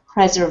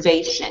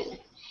self-preservation.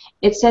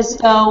 It's as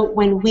though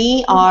when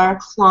we are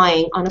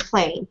flying on a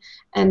plane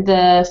and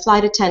the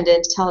flight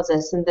attendant tells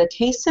us in the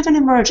case of an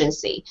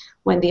emergency,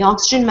 when the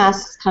oxygen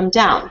masks come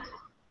down,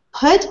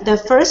 put the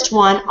first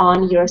one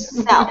on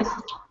yourself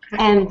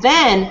and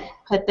then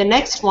put the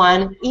next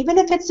one, even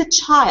if it's a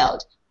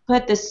child,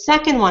 put the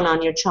second one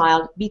on your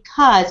child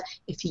because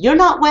if you're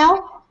not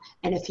well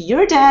and if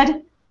you're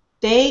dead,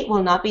 they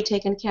will not be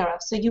taken care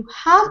of. So you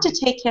have to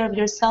take care of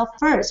yourself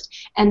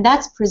first, and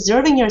that's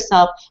preserving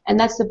yourself, and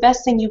that's the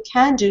best thing you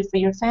can do for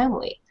your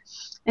family.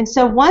 And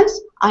so once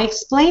I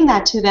explain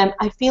that to them,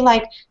 I feel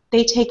like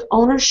they take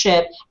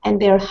ownership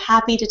and they're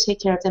happy to take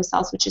care of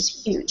themselves, which is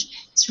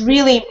huge. It's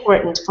really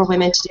important for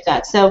women to do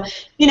that. So,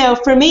 you know,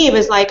 for me, it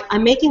was like,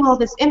 I'm making all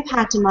this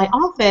impact in my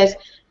office.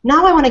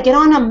 Now I want to get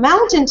on a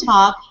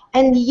mountaintop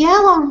and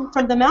yell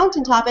from the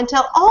mountaintop and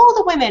tell all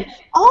the women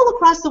all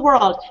across the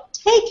world,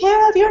 take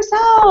care of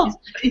yourselves.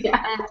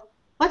 Yeah. And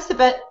what's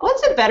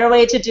a better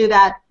way to do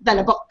that than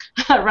a book,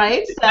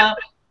 right? So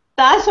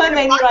that's what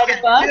made me write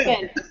a book,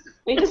 and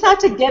we just have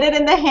to get it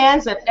in the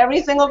hands of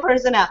every single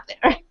person out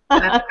there.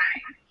 That's right.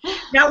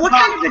 Now, what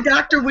kind of a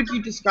doctor would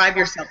you describe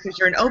yourself? Because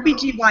you're an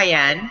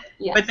OBGYN,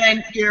 Yes. but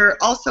then you're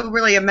also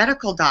really a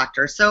medical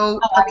doctor. So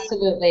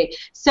Absolutely.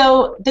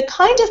 So the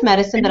kind of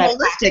medicine that I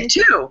holistic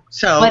too.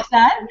 So what's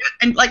that?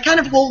 And like kind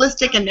of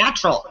holistic and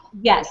natural.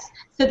 Yes.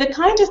 So the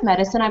kind of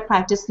medicine I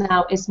practice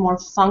now is more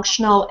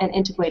functional and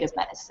integrative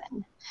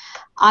medicine.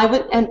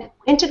 And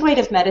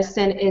integrative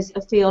medicine is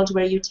a field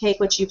where you take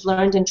what you've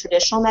learned in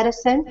traditional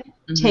medicine,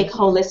 take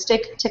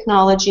holistic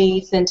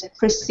technologies and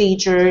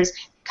procedures,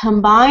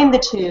 combine the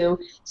two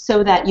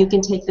so that you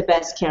can take the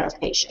best care of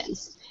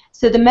patients.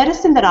 So the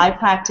medicine that I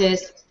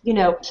practice, you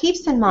know,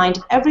 keeps in mind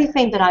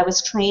everything that I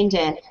was trained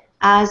in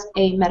as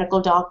a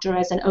medical doctor,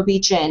 as an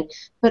OB-GYN,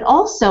 but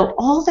also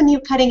all the new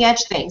cutting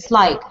edge things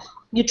like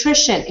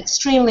nutrition,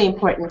 extremely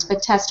important,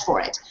 but test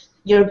for it.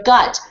 Your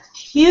gut,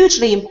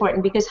 hugely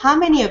important, because how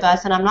many of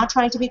us, and I'm not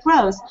trying to be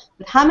gross,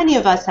 but how many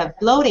of us have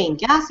bloating,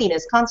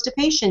 gassiness,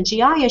 constipation,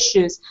 GI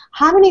issues?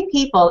 How many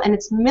people, and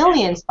it's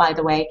millions, by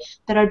the way,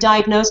 that are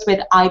diagnosed with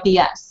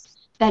IBS,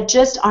 that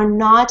just are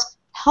not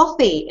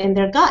healthy in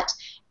their gut?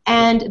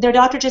 And their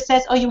doctor just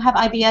says, oh, you have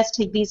IBS,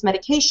 take these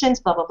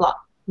medications, blah, blah, blah.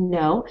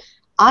 No.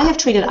 I have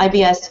treated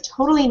IBS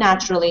totally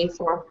naturally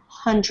for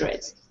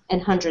hundreds and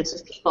hundreds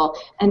of people.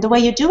 And the way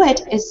you do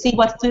it is see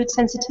what food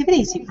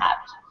sensitivities you have.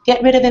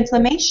 Get rid of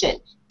inflammation.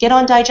 Get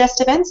on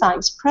digestive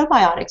enzymes,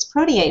 probiotics,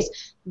 protease.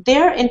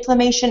 Their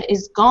inflammation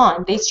is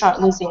gone. They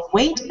start losing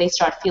weight. They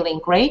start feeling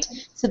great.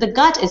 So the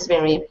gut is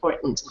very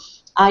important.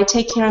 I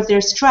take care of their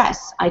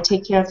stress. I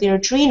take care of their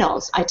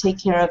adrenals. I take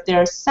care of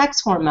their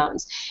sex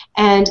hormones.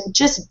 And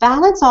just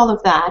balance all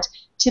of that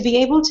to be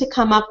able to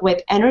come up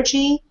with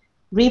energy,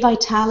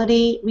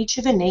 revitality,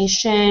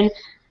 rejuvenation,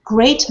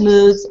 great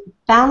moods,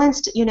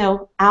 balanced, you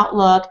know,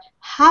 outlook,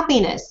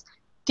 happiness.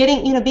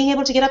 Being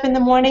able to get up in the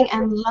morning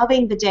and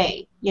loving the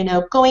day, you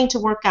know, going to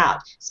work out,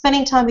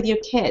 spending time with your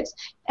kids,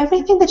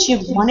 everything that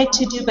you've wanted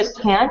to do but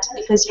can't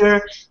because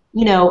your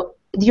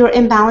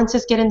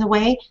imbalances get in the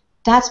way.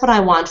 That's what I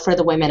want for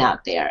the women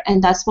out there,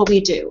 and that's what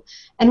we do.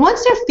 And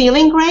once they're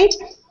feeling great,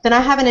 then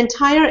I have an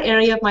entire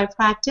area of my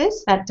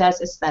practice that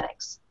does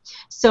aesthetics.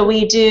 So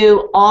we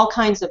do all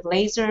kinds of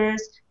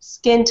lasers,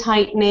 skin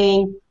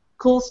tightening,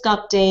 cool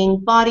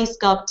sculpting, body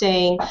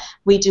sculpting.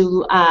 We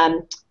do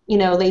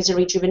laser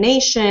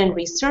rejuvenation,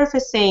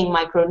 resurfacing,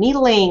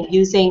 microneedling,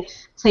 using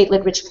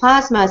platelet-rich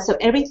plasma. So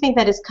everything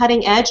that is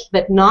cutting edge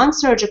but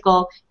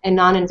non-surgical and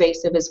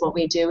non-invasive is what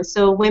we do.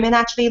 So women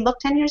actually look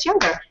 10 years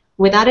younger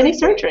without any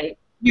surgery.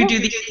 You do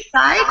the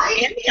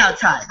inside and the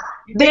outside.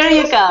 There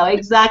you go,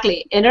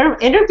 exactly. Inner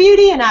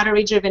beauty and outer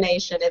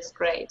rejuvenation. It's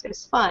great.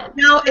 It's fun.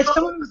 Now, if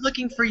someone was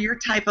looking for your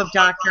type of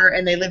doctor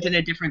and they lived in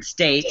a different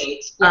state,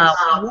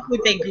 what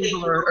would they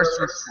Google or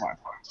search for?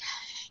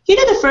 You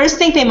know, the first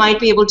thing they might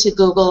be able to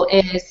Google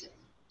is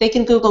they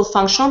can Google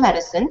functional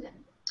medicine.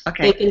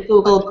 Okay. They can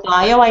Google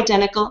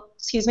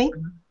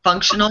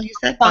Functional, you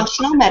said?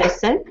 Functional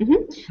medicine.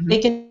 They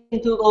can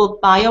Google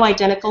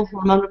bioidentical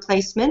hormone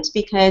replacement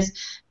because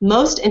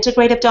most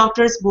integrative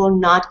doctors will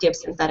not give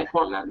synthetic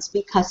hormones.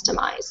 We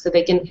customize. So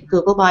they can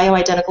Google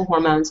bioidentical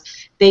hormones.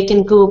 They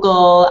can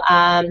Google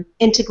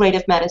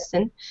integrative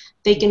medicine.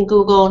 They can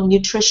Google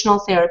nutritional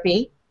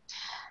therapy.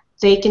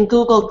 They can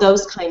Google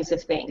those kinds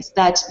of things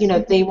that, you know,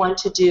 they want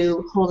to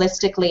do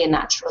holistically and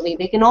naturally.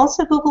 They can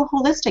also Google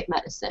holistic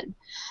medicine.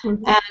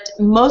 And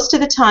most of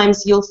the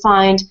times you'll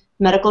find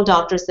medical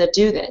doctors that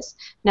do this.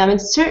 Now, in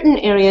certain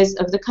areas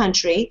of the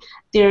country,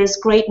 there's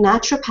great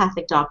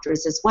naturopathic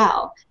doctors as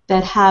well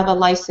that have a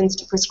license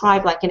to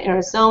prescribe, like in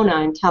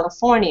Arizona and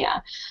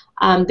California.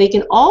 They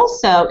can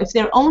also, if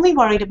they're only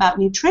worried about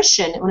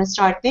nutrition and want to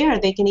start there,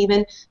 they can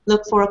even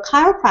look for a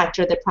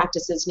chiropractor that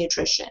practices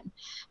nutrition.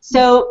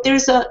 So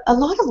there's a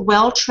lot of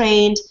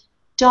well-trained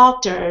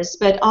doctors,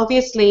 but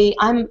obviously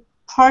I'm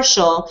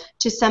partial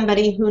to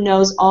somebody who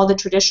knows all the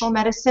traditional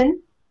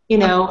medicine,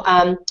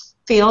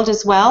 field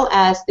as well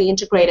as the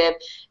integrative,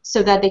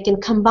 so that they can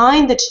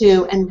combine the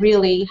two and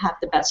really have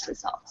the best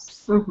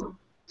results.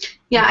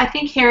 Yeah, I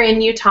think here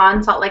in Utah,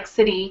 in Salt Lake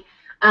City,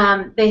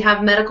 they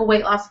have medical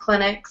weight loss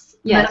clinics,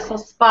 medical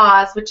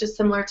spas, which is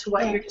similar to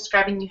what you're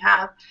describing you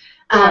have,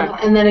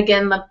 and then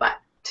again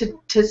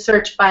to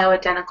search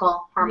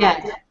bioidentical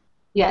hormones.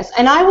 Yes,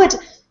 and I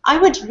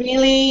would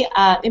really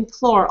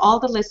implore all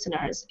the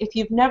listeners, if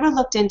you've never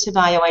looked into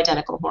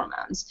bioidentical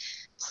hormones,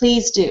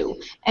 Please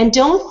do. And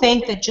don't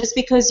think that just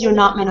because you're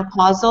not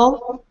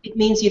menopausal, it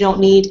means you don't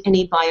need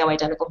any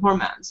bioidentical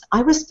hormones.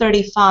 I was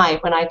 35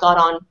 when I got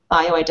on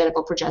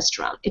bioidentical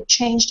progesterone. It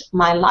changed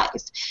my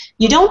life.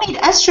 You don't need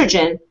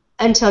estrogen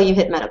until you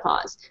hit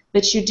menopause,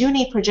 but you do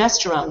need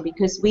progesterone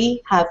because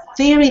we have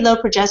very low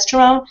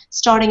progesterone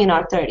starting in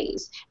our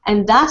 30s.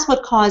 And that's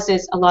what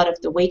causes a lot of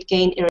the weight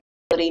gain,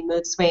 irritability,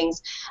 mood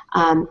swings,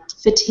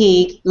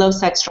 fatigue, low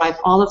sex drive.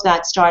 All of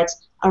that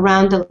starts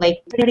around the late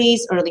 30s,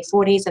 early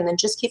 40s, and then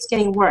just keeps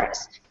getting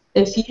worse.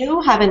 If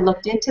you haven't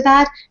looked into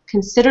that,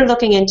 consider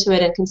looking into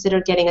it and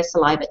consider getting a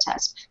saliva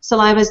test.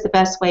 Saliva is the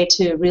best way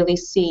to really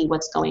see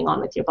what's going on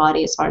with your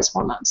body as far as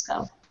hormones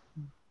go.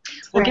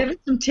 Well, give us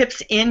some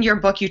tips. In your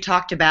book, you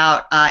talked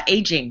about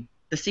aging,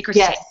 the secrets.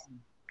 Yes. To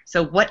aging.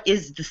 So what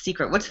is the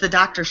secret? What's the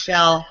Dr.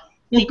 Shel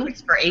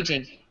secrets for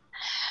aging?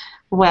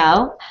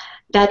 Well,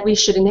 that we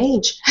shouldn't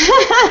age.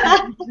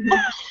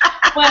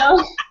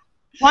 Well,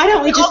 why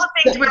don't we just... All the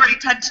things we already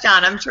touched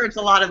on. I'm sure it's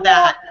a lot of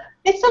that.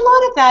 It's a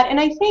lot of that, and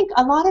I think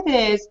a lot of it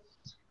is,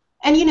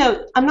 and you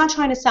know, I'm not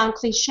trying to sound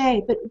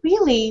cliche, but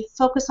really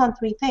focus on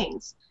 3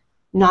 things.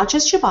 Not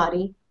just your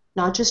body,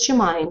 not just your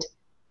mind,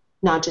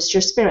 not just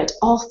your spirit.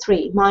 All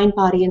 3, mind,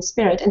 body, and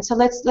spirit. And so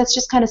let's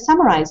just kind of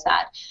summarize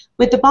that.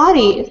 With the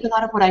body, it's a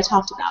lot of what I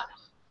talked about.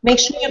 Make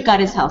sure your gut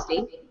is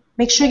healthy.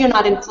 Make sure you're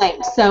not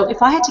inflamed. So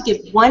if I had to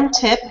give one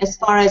tip as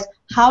far as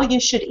how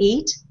you should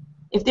eat,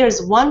 if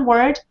there's one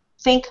word,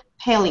 think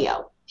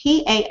paleo.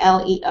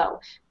 P-A-L-E-O.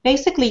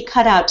 Basically,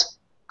 cut out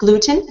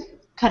gluten,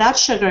 cut out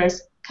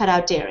sugars, cut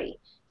out dairy.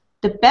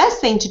 The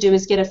best thing to do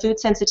is get a food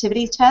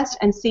sensitivity test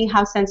and see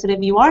how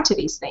sensitive you are to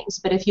these things.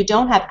 But if you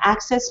don't have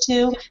access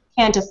to,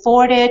 can't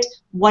afford it,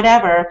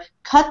 whatever,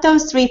 cut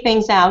those 3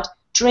 things out,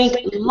 drink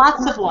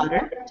lots of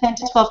water, 10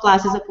 to 12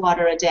 glasses of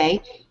water a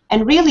day,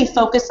 and really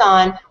focus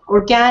on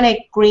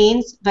organic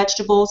greens,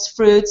 vegetables,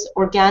 fruits,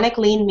 organic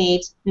lean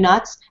meats,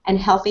 nuts, and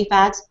healthy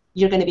fats.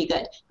 You're going to be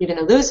good. You're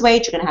going to lose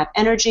weight. You're going to have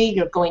energy.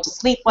 You're going to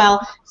sleep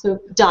well. So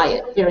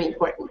diet, very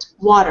important.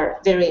 Water,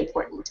 very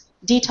important.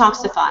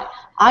 Detoxify.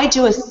 I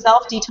do a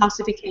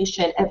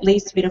self-detoxification at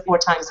least 3 to 4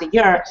 times a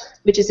year,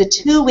 which is a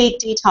 2-week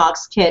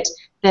detox kit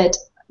that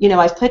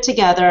I've put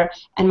together,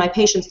 and my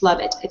patients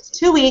love it. It's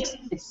 2 weeks.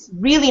 It's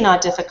really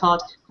not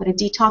difficult, but it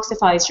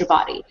detoxifies your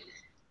body.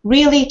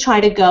 Really try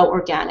to go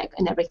organic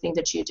in everything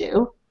that you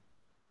do.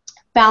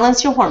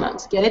 Balance your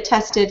hormones. Get it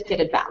tested. Get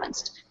it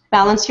balanced.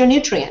 Balance your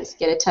nutrients.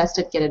 Get it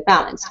tested. Get it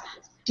balanced.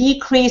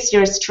 Decrease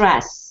your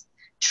stress.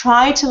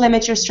 Try to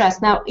limit your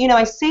stress. Now,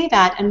 I say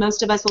that, and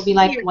most of us will be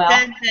like, well...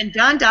 Then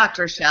done,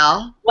 Dr.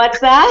 Shel. What's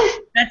that?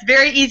 That's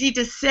very easy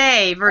to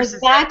say versus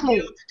exactly.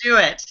 to do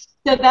it.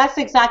 So that's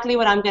exactly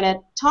what I'm going to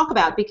talk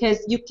about,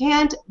 because you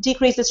can't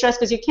decrease the stress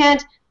because you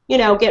can't,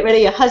 get rid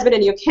of your husband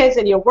and your kids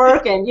and your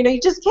work, and, you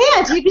just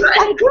can't. You just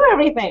got to do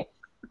everything.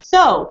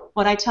 So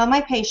what I tell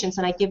my patients,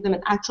 and I give them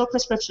an actual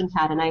prescription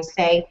pad, and I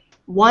say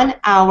 1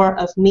 hour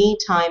of me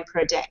time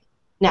per day.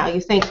 Now, you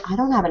think, I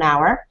don't have an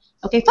hour.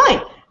 Okay,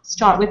 fine.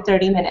 Start with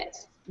 30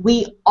 minutes.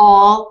 We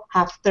all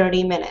have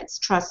 30 minutes.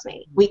 Trust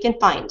me. We can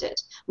find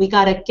it. We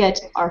got to get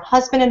our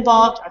husband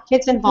involved, our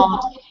kids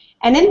involved.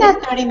 And in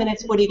that 30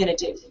 minutes, what are you going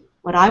to do?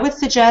 What I would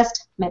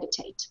suggest,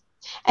 meditate.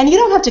 And you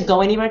don't have to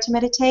go anywhere to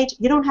meditate.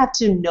 You don't have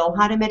to know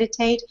how to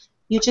meditate.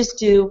 You just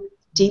do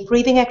deep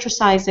breathing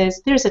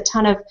exercises. There's a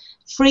ton of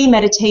free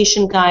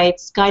meditation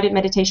guides, guided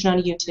meditation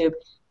on YouTube.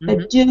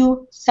 But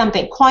do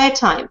something. Quiet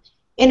time,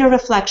 inner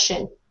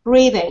reflection,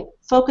 breathing,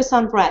 focus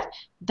on breath.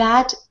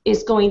 That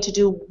is going to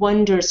do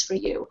wonders for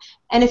you.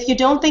 And if you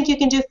don't think you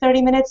can do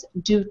 30 minutes,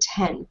 do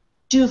 10.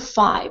 Do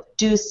 5.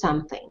 Do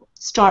something.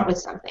 Start with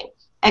something.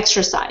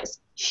 Exercise.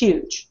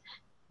 Huge.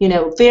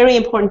 Very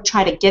important.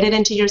 Try to get it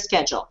into your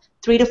schedule.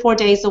 3 to 4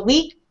 days a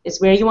week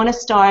is where you want to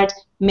start.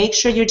 Make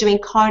sure you're doing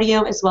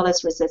cardio as well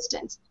as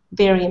resistance.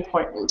 Very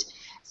important.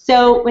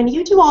 So when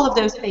you do all of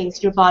those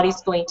things, your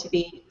body's going to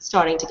be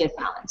starting to get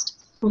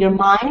balanced. Your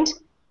mind,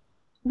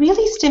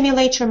 really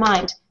stimulate your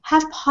mind.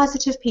 Have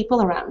positive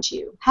people around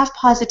you. Have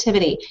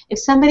positivity. If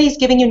somebody's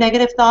giving you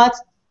negative thoughts,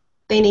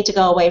 they need to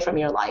go away from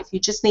your life. You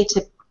just need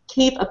to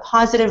keep a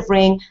positive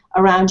ring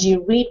around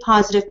you. Read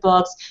positive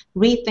books.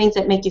 Read things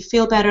that make you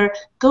feel better.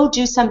 Go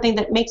do something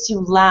that makes you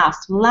laugh.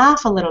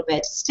 Laugh a little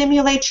bit.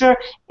 Stimulate your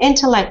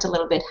intellect a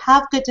little bit.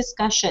 Have good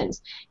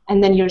discussions.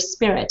 And then your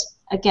spirit,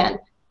 again,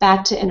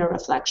 back to inner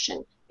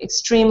reflection.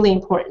 Extremely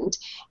important.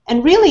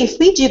 And really, if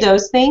we do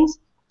those things,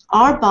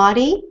 our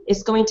body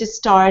is going to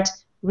start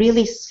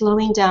really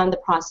slowing down the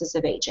process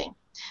of aging.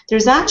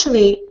 There's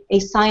actually a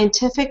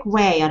scientific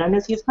way, I don't know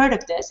if you've heard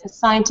of this, a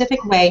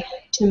scientific way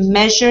to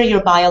measure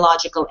your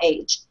biological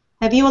age.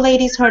 Have you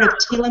ladies heard of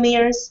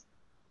telomeres?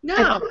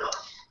 No.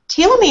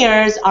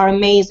 Telomeres are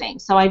amazing.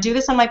 So I do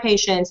this on my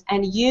patients,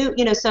 and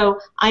so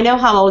I know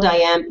how old I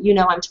am.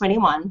 I'm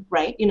 21,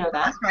 right? You know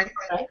that. That's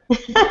right.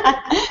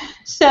 Right?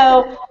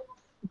 So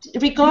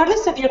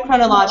regardless of your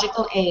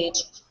chronological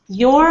age,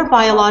 your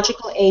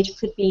biological age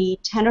could be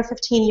 10 or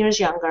 15 years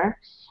younger.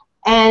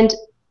 And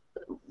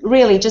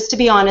really, just to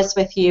be honest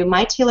with you,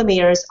 my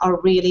telomeres are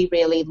really,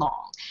 really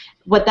long.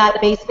 What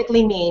that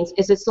basically means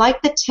is it's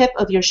like the tip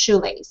of your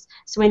shoelace.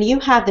 So when you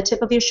have the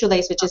tip of your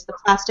shoelace, which is the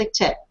plastic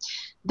tip,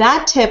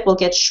 that tip will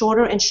get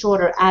shorter and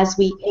shorter as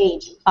we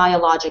age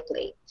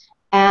biologically.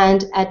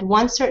 And at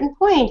one certain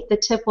point, the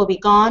tip will be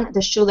gone,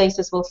 the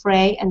shoelaces will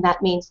fray, and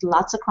that means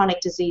lots of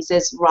chronic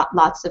diseases,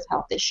 lots of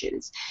health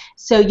issues.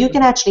 So you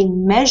can actually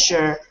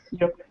measure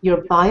your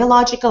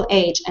biological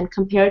age and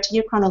compare it to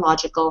your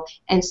chronological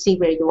and see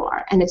where you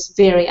are. And it's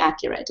very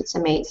accurate. It's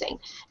amazing.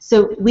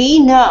 So we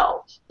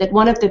know that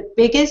one of the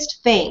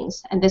biggest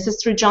things, and this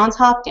is through Johns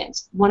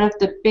Hopkins, one of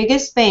the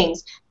biggest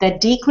things that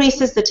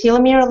decreases the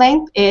telomere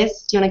length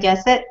is, do you want to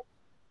guess it?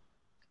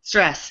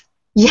 Stress.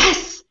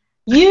 Yes!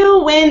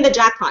 You win the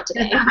jackpot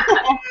today.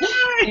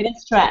 It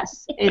is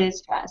stress. It is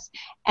stress.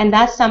 And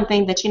that's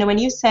something that, when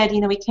you said,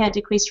 we can't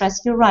decrease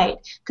stress, you're right.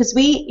 Because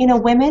we,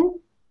 women,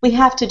 we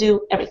have to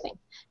do everything.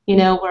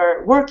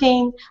 We're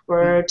working,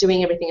 we're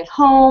doing everything at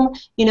home.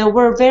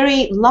 We're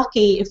very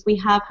lucky if we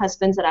have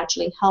husbands that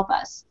actually help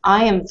us.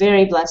 I am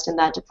very blessed in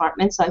that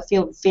department, so I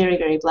feel very,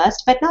 very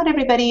blessed. But not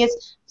everybody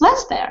is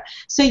blessed there.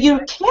 So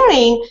you're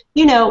carrying,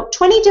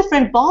 20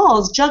 different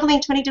balls,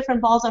 juggling 20 different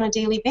balls on a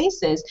daily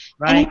basis.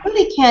 Right. And you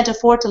really can't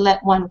afford to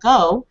let one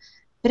go.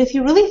 But if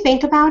you really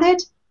think about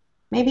it,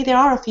 maybe there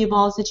are a few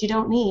balls that you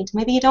don't need.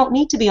 Maybe you don't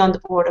need to be on the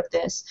board of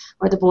this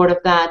or the board of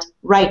that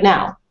right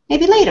now.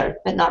 Maybe later,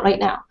 but not right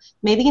now.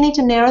 Maybe you need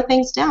to narrow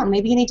things down.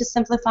 Maybe you need to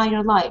simplify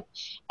your life.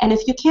 And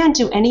if you can't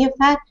do any of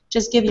that,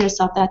 just give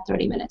yourself that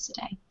 30 minutes a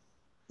day.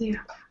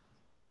 Yeah.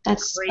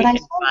 That's great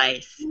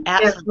advice. Absolutely.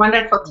 Yes,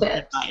 wonderful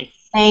tips.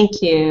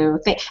 Thank you.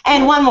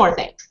 And one more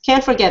thing.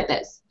 Can't forget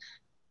this.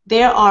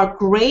 There are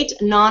great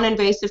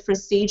non-invasive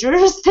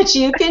procedures that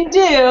you can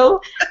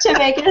do to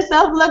make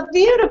yourself look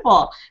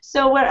beautiful.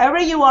 So wherever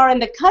you are in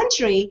the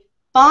country,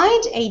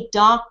 find a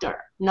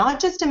doctor, not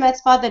just a med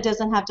spa that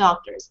doesn't have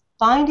doctors.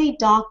 Find a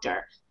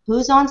doctor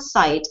who's on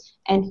site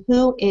and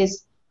who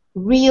is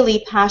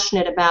really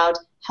passionate about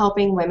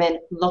helping women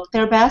look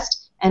their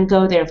best and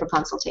go there for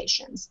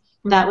consultations.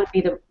 That would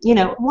be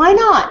why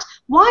not?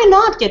 Why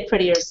not get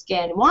prettier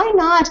skin? Why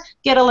not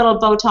get a little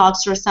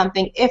Botox or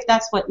something if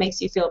that's what makes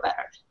you feel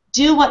better?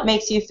 Do what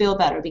makes you feel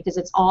better because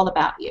it's all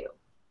about you.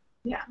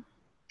 Yeah,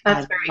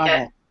 that's very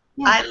good.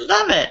 Yeah. I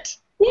love it.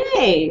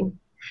 Yay.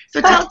 So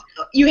tell us,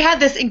 you had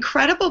this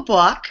incredible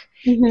book.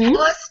 Mm-hmm.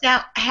 Tell us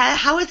now,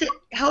 how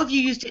have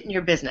you used it in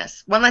your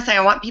business? One last thing,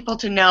 I want people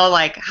to know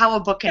how a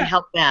book can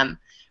help them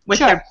with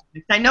their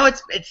business. I know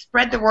it's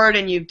spread the word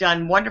and you've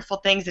done wonderful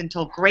things and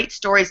told great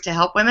stories to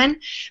help women,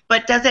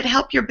 but does it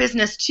help your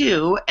business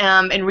too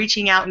in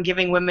reaching out and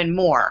giving women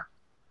more?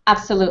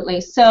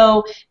 Absolutely.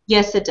 So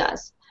yes, it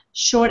does.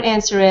 Short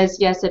answer is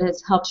yes, it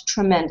has helped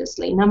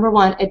tremendously. Number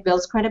one, it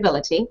builds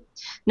credibility.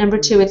 Number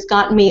two, it's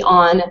gotten me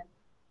on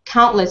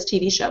countless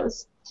TV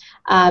shows.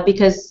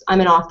 Because I'm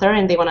an author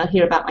and they want to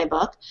hear about my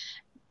book.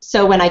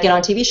 So when I get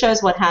on TV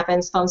shows, what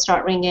happens? Phones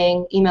start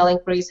ringing, email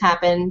inquiries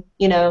happen.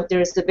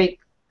 There's the big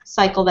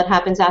cycle that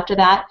happens after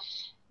that.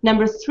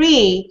 Number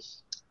three,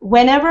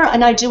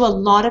 and I do a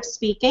lot of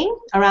speaking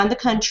around the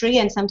country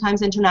and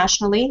sometimes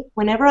internationally,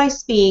 whenever I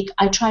speak,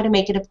 I try to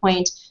make it a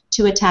point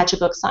to attach a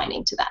book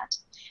signing to that.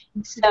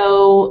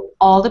 So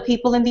all the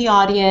people in the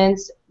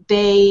audience,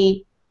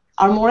 they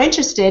are more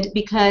interested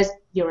because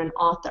you're an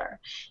author.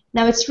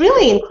 Now, it's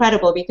really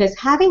incredible because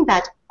having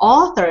that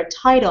author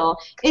title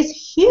is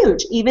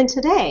huge even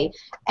today.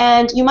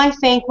 And you might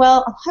think, well,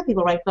 a lot of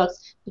people write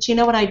books, but you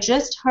know what I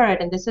just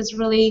heard, and this is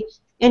really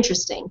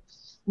interesting.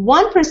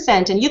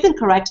 1%, and you can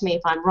correct me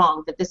if I'm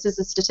wrong, but this is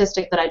a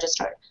statistic that I just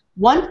heard.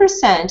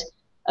 1%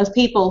 of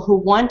people who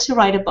want to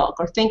write a book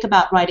or think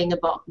about writing a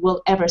book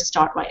will ever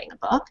start writing a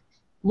book.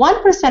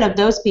 1% of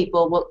those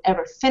people will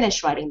ever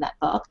finish writing that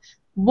book.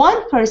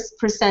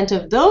 1%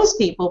 of those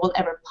people will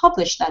ever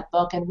publish that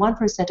book, and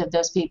 1% of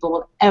those people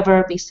will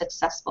ever be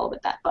successful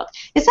with that book.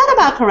 Is that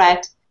about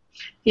correct?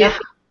 Yeah.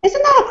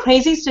 Isn't that a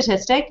crazy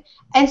statistic?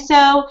 And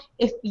so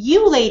if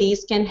you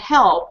ladies can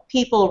help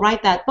people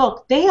write that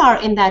book, they are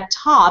in that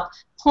top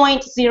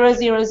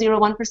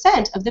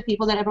 0.0001% of the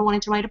people that ever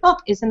wanted to write a book.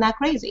 Isn't that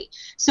crazy?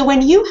 So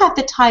when you have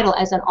the title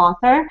as an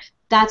author,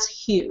 that's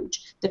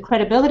huge. The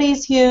credibility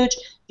is huge.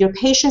 Your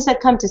patients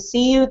that come to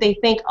see you, they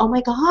think, oh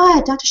my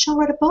God, Dr. Shel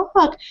wrote a book,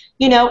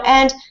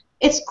 and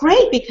it's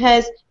great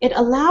because it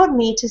allowed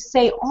me to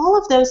say all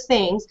of those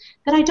things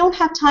that I don't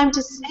have time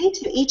to say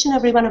to each and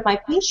every one of my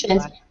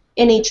patients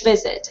in each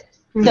visit.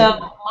 Mm-hmm.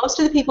 So most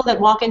of the people that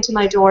walk into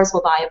my doors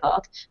will buy a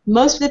book.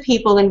 Most of the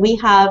people, and we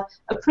have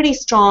a pretty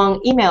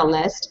strong email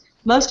list,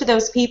 most of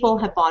those people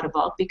have bought a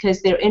book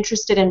because they're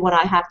interested in what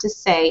I have to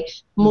say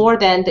more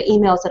than the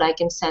emails that I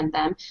can send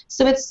them.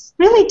 So it's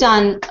really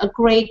done a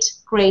great,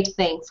 great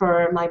thing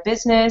for my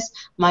business,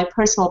 my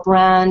personal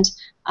brand,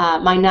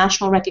 my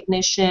national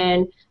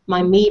recognition,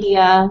 my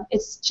media.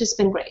 It's just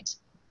been great.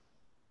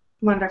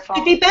 Wonderful.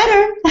 Could be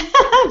better,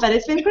 but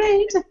it's been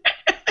great.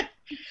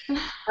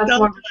 That's So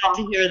wonderful. glad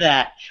to hear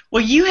that.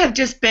 Well, you have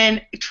just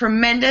been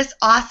tremendous,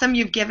 awesome.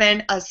 You've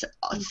given us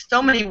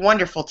so many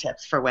wonderful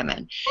tips for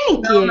women.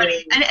 Thank So you.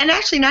 many, and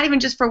actually not even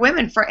just for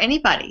women, for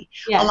anybody.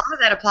 Yes. A lot of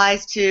that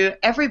applies to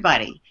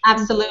everybody.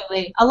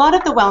 Absolutely. A lot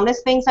of the wellness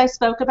things I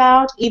spoke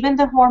about, even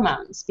the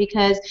hormones,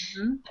 because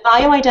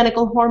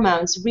bioidentical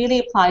hormones really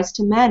applies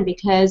to men,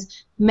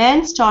 because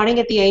men starting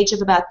at the age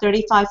of about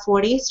 35,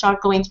 40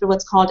 start going through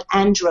what's called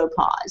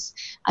andropause.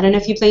 I don't know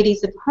if you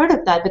ladies have heard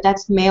of that, but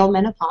that's male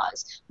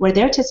menopause, where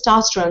their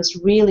testosterones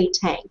really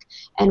tank.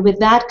 And with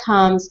that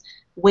comes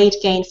weight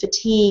gain,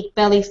 fatigue,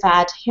 belly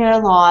fat,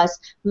 hair loss,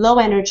 low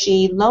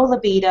energy, low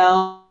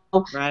libido,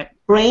 Right.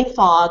 brain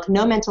fog,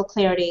 no mental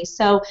clarity.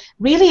 So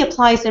really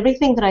applies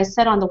everything that I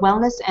said on the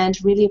wellness end,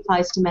 really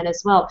applies to men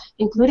as well,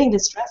 including the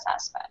stress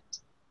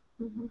aspect.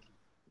 Wow.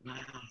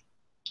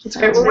 It's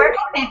great. Well, where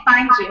can they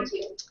find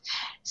you?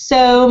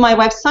 So my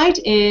website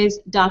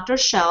is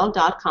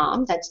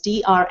drshel.com. That's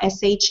drshel.com.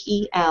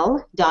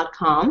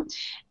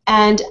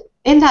 And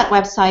in that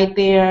website,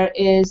 there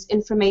is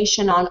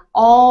information on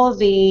all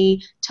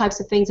the types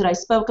of things that I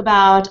spoke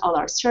about, all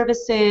our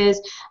services.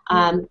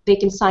 They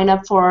can sign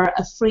up for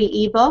a free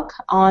ebook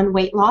on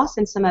weight loss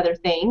and some other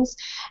things,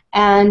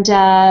 and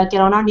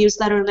get on our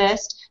newsletter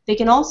list. They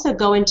can also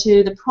go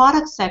into the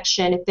product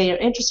section if they are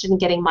interested in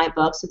getting my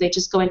book. So they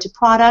just go into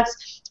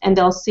products and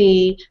they'll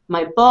see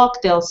my book,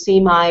 they'll see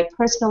my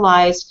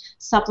personalized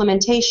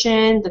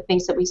supplementation, the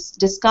things that we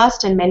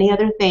discussed, and many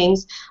other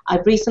things.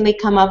 I've recently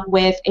come up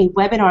with a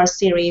webinar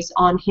series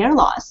on hair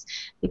loss,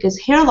 because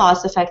hair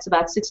loss affects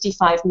about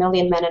 65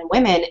 million men and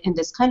women in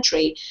this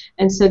country.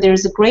 And so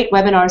there's a great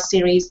webinar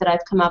series that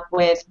I've come up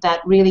with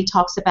that really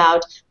talks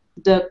about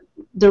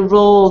the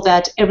role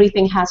that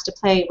everything has to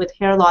play with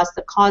hair loss,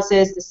 the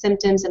causes, the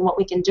symptoms, and what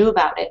we can do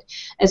about it,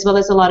 as well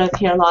as a lot of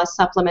hair loss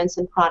supplements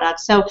and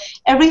products. So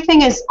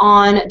everything is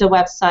on the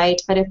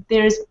website, but if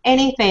there's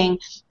anything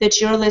that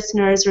your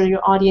listeners or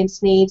your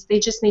audience needs, they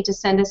just need to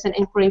send us an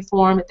inquiry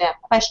form. If they have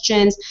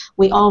questions,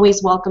 we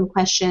always welcome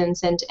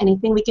questions, and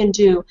anything we can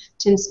do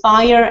to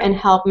inspire and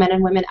help men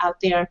and women out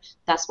there,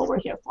 that's what we're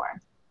here for.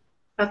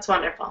 That's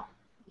wonderful.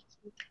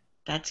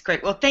 That's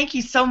great. Well, thank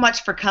you so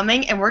much for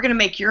coming, and we're going to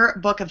make your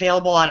book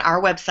available on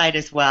our website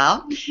as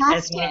well. Fantastic.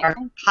 As one of our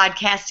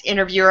podcast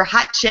interviewer,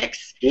 Hot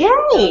Chicks. Yay!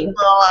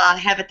 We'll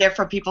have it there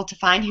for people to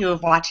find who are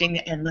watching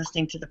and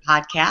listening to the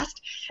podcast.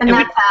 And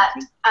that's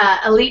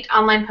at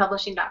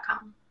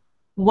eliteonlinepublishing.com.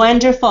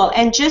 Wonderful.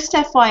 And just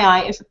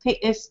FYI,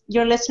 if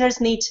your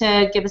listeners need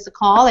to give us a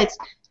call, it's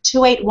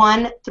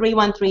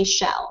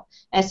 281-313-SHEL,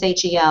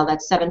 S-H-E-L,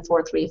 that's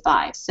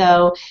 7435.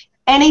 So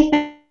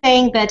anything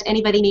that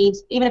anybody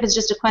needs, even if it's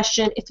just a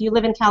question, if you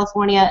live in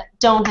California,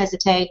 don't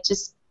hesitate.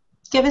 Just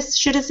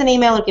shoot us an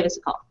email or give us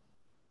a call.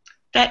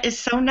 That is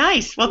so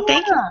nice. Well,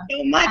 thank you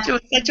so much. It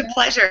was such a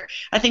pleasure.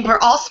 I think we're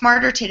all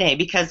smarter today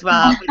because,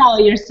 well... Oh,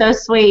 you're so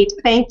sweet.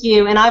 Thank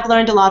you. And I've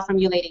learned a lot from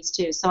you ladies,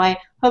 too. So I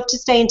hope to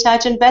stay in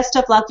touch, and best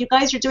of luck. You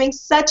guys are doing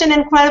such an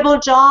incredible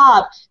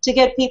job to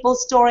get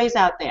people's stories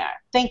out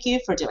there. Thank you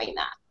for doing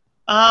that.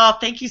 Oh,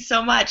 thank you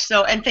so much.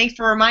 And thanks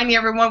for reminding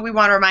everyone. We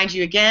want to remind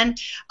you again,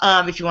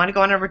 if you want to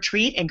go on a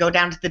retreat and go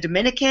down to the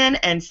Dominican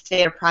and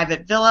stay at a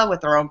private villa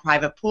with our own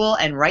private pool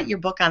and write your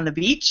book on the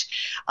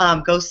beach,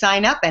 go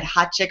sign up at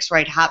Hot Chicks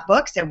Write Hot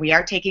Books. And we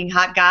are taking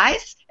hot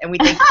guys, and we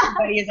think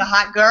everybody is a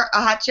hot girl,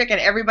 a hot chick, and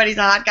everybody's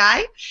a hot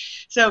guy.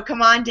 So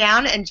come on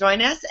down and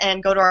join us,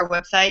 and go to our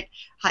website,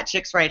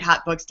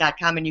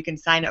 hotchickswritehotbooks.com, and you can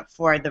sign up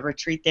for the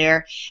retreat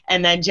there.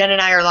 And then Jen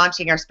and I are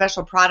launching our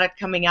special product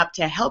coming up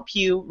to help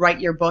you write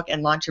your book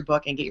and launch your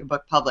book and get your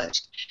book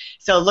published.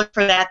 So look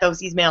for that.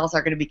 Those emails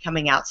are going to be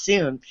coming out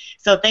soon.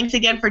 So thanks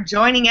again for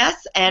joining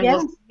us, and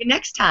we'll see you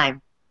next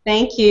time.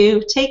 Thank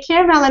you. Take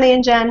care, Melanie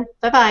and Jen.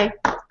 Bye-bye.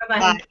 Bye-bye.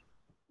 Bye.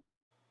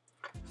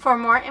 For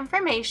more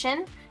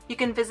information, you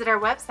can visit our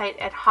website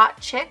at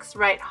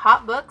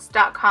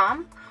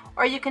hotchickswritehotbooks.com,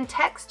 or you can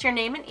text your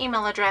name and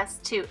email address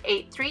to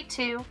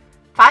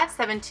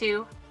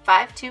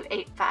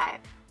 832-572-5285.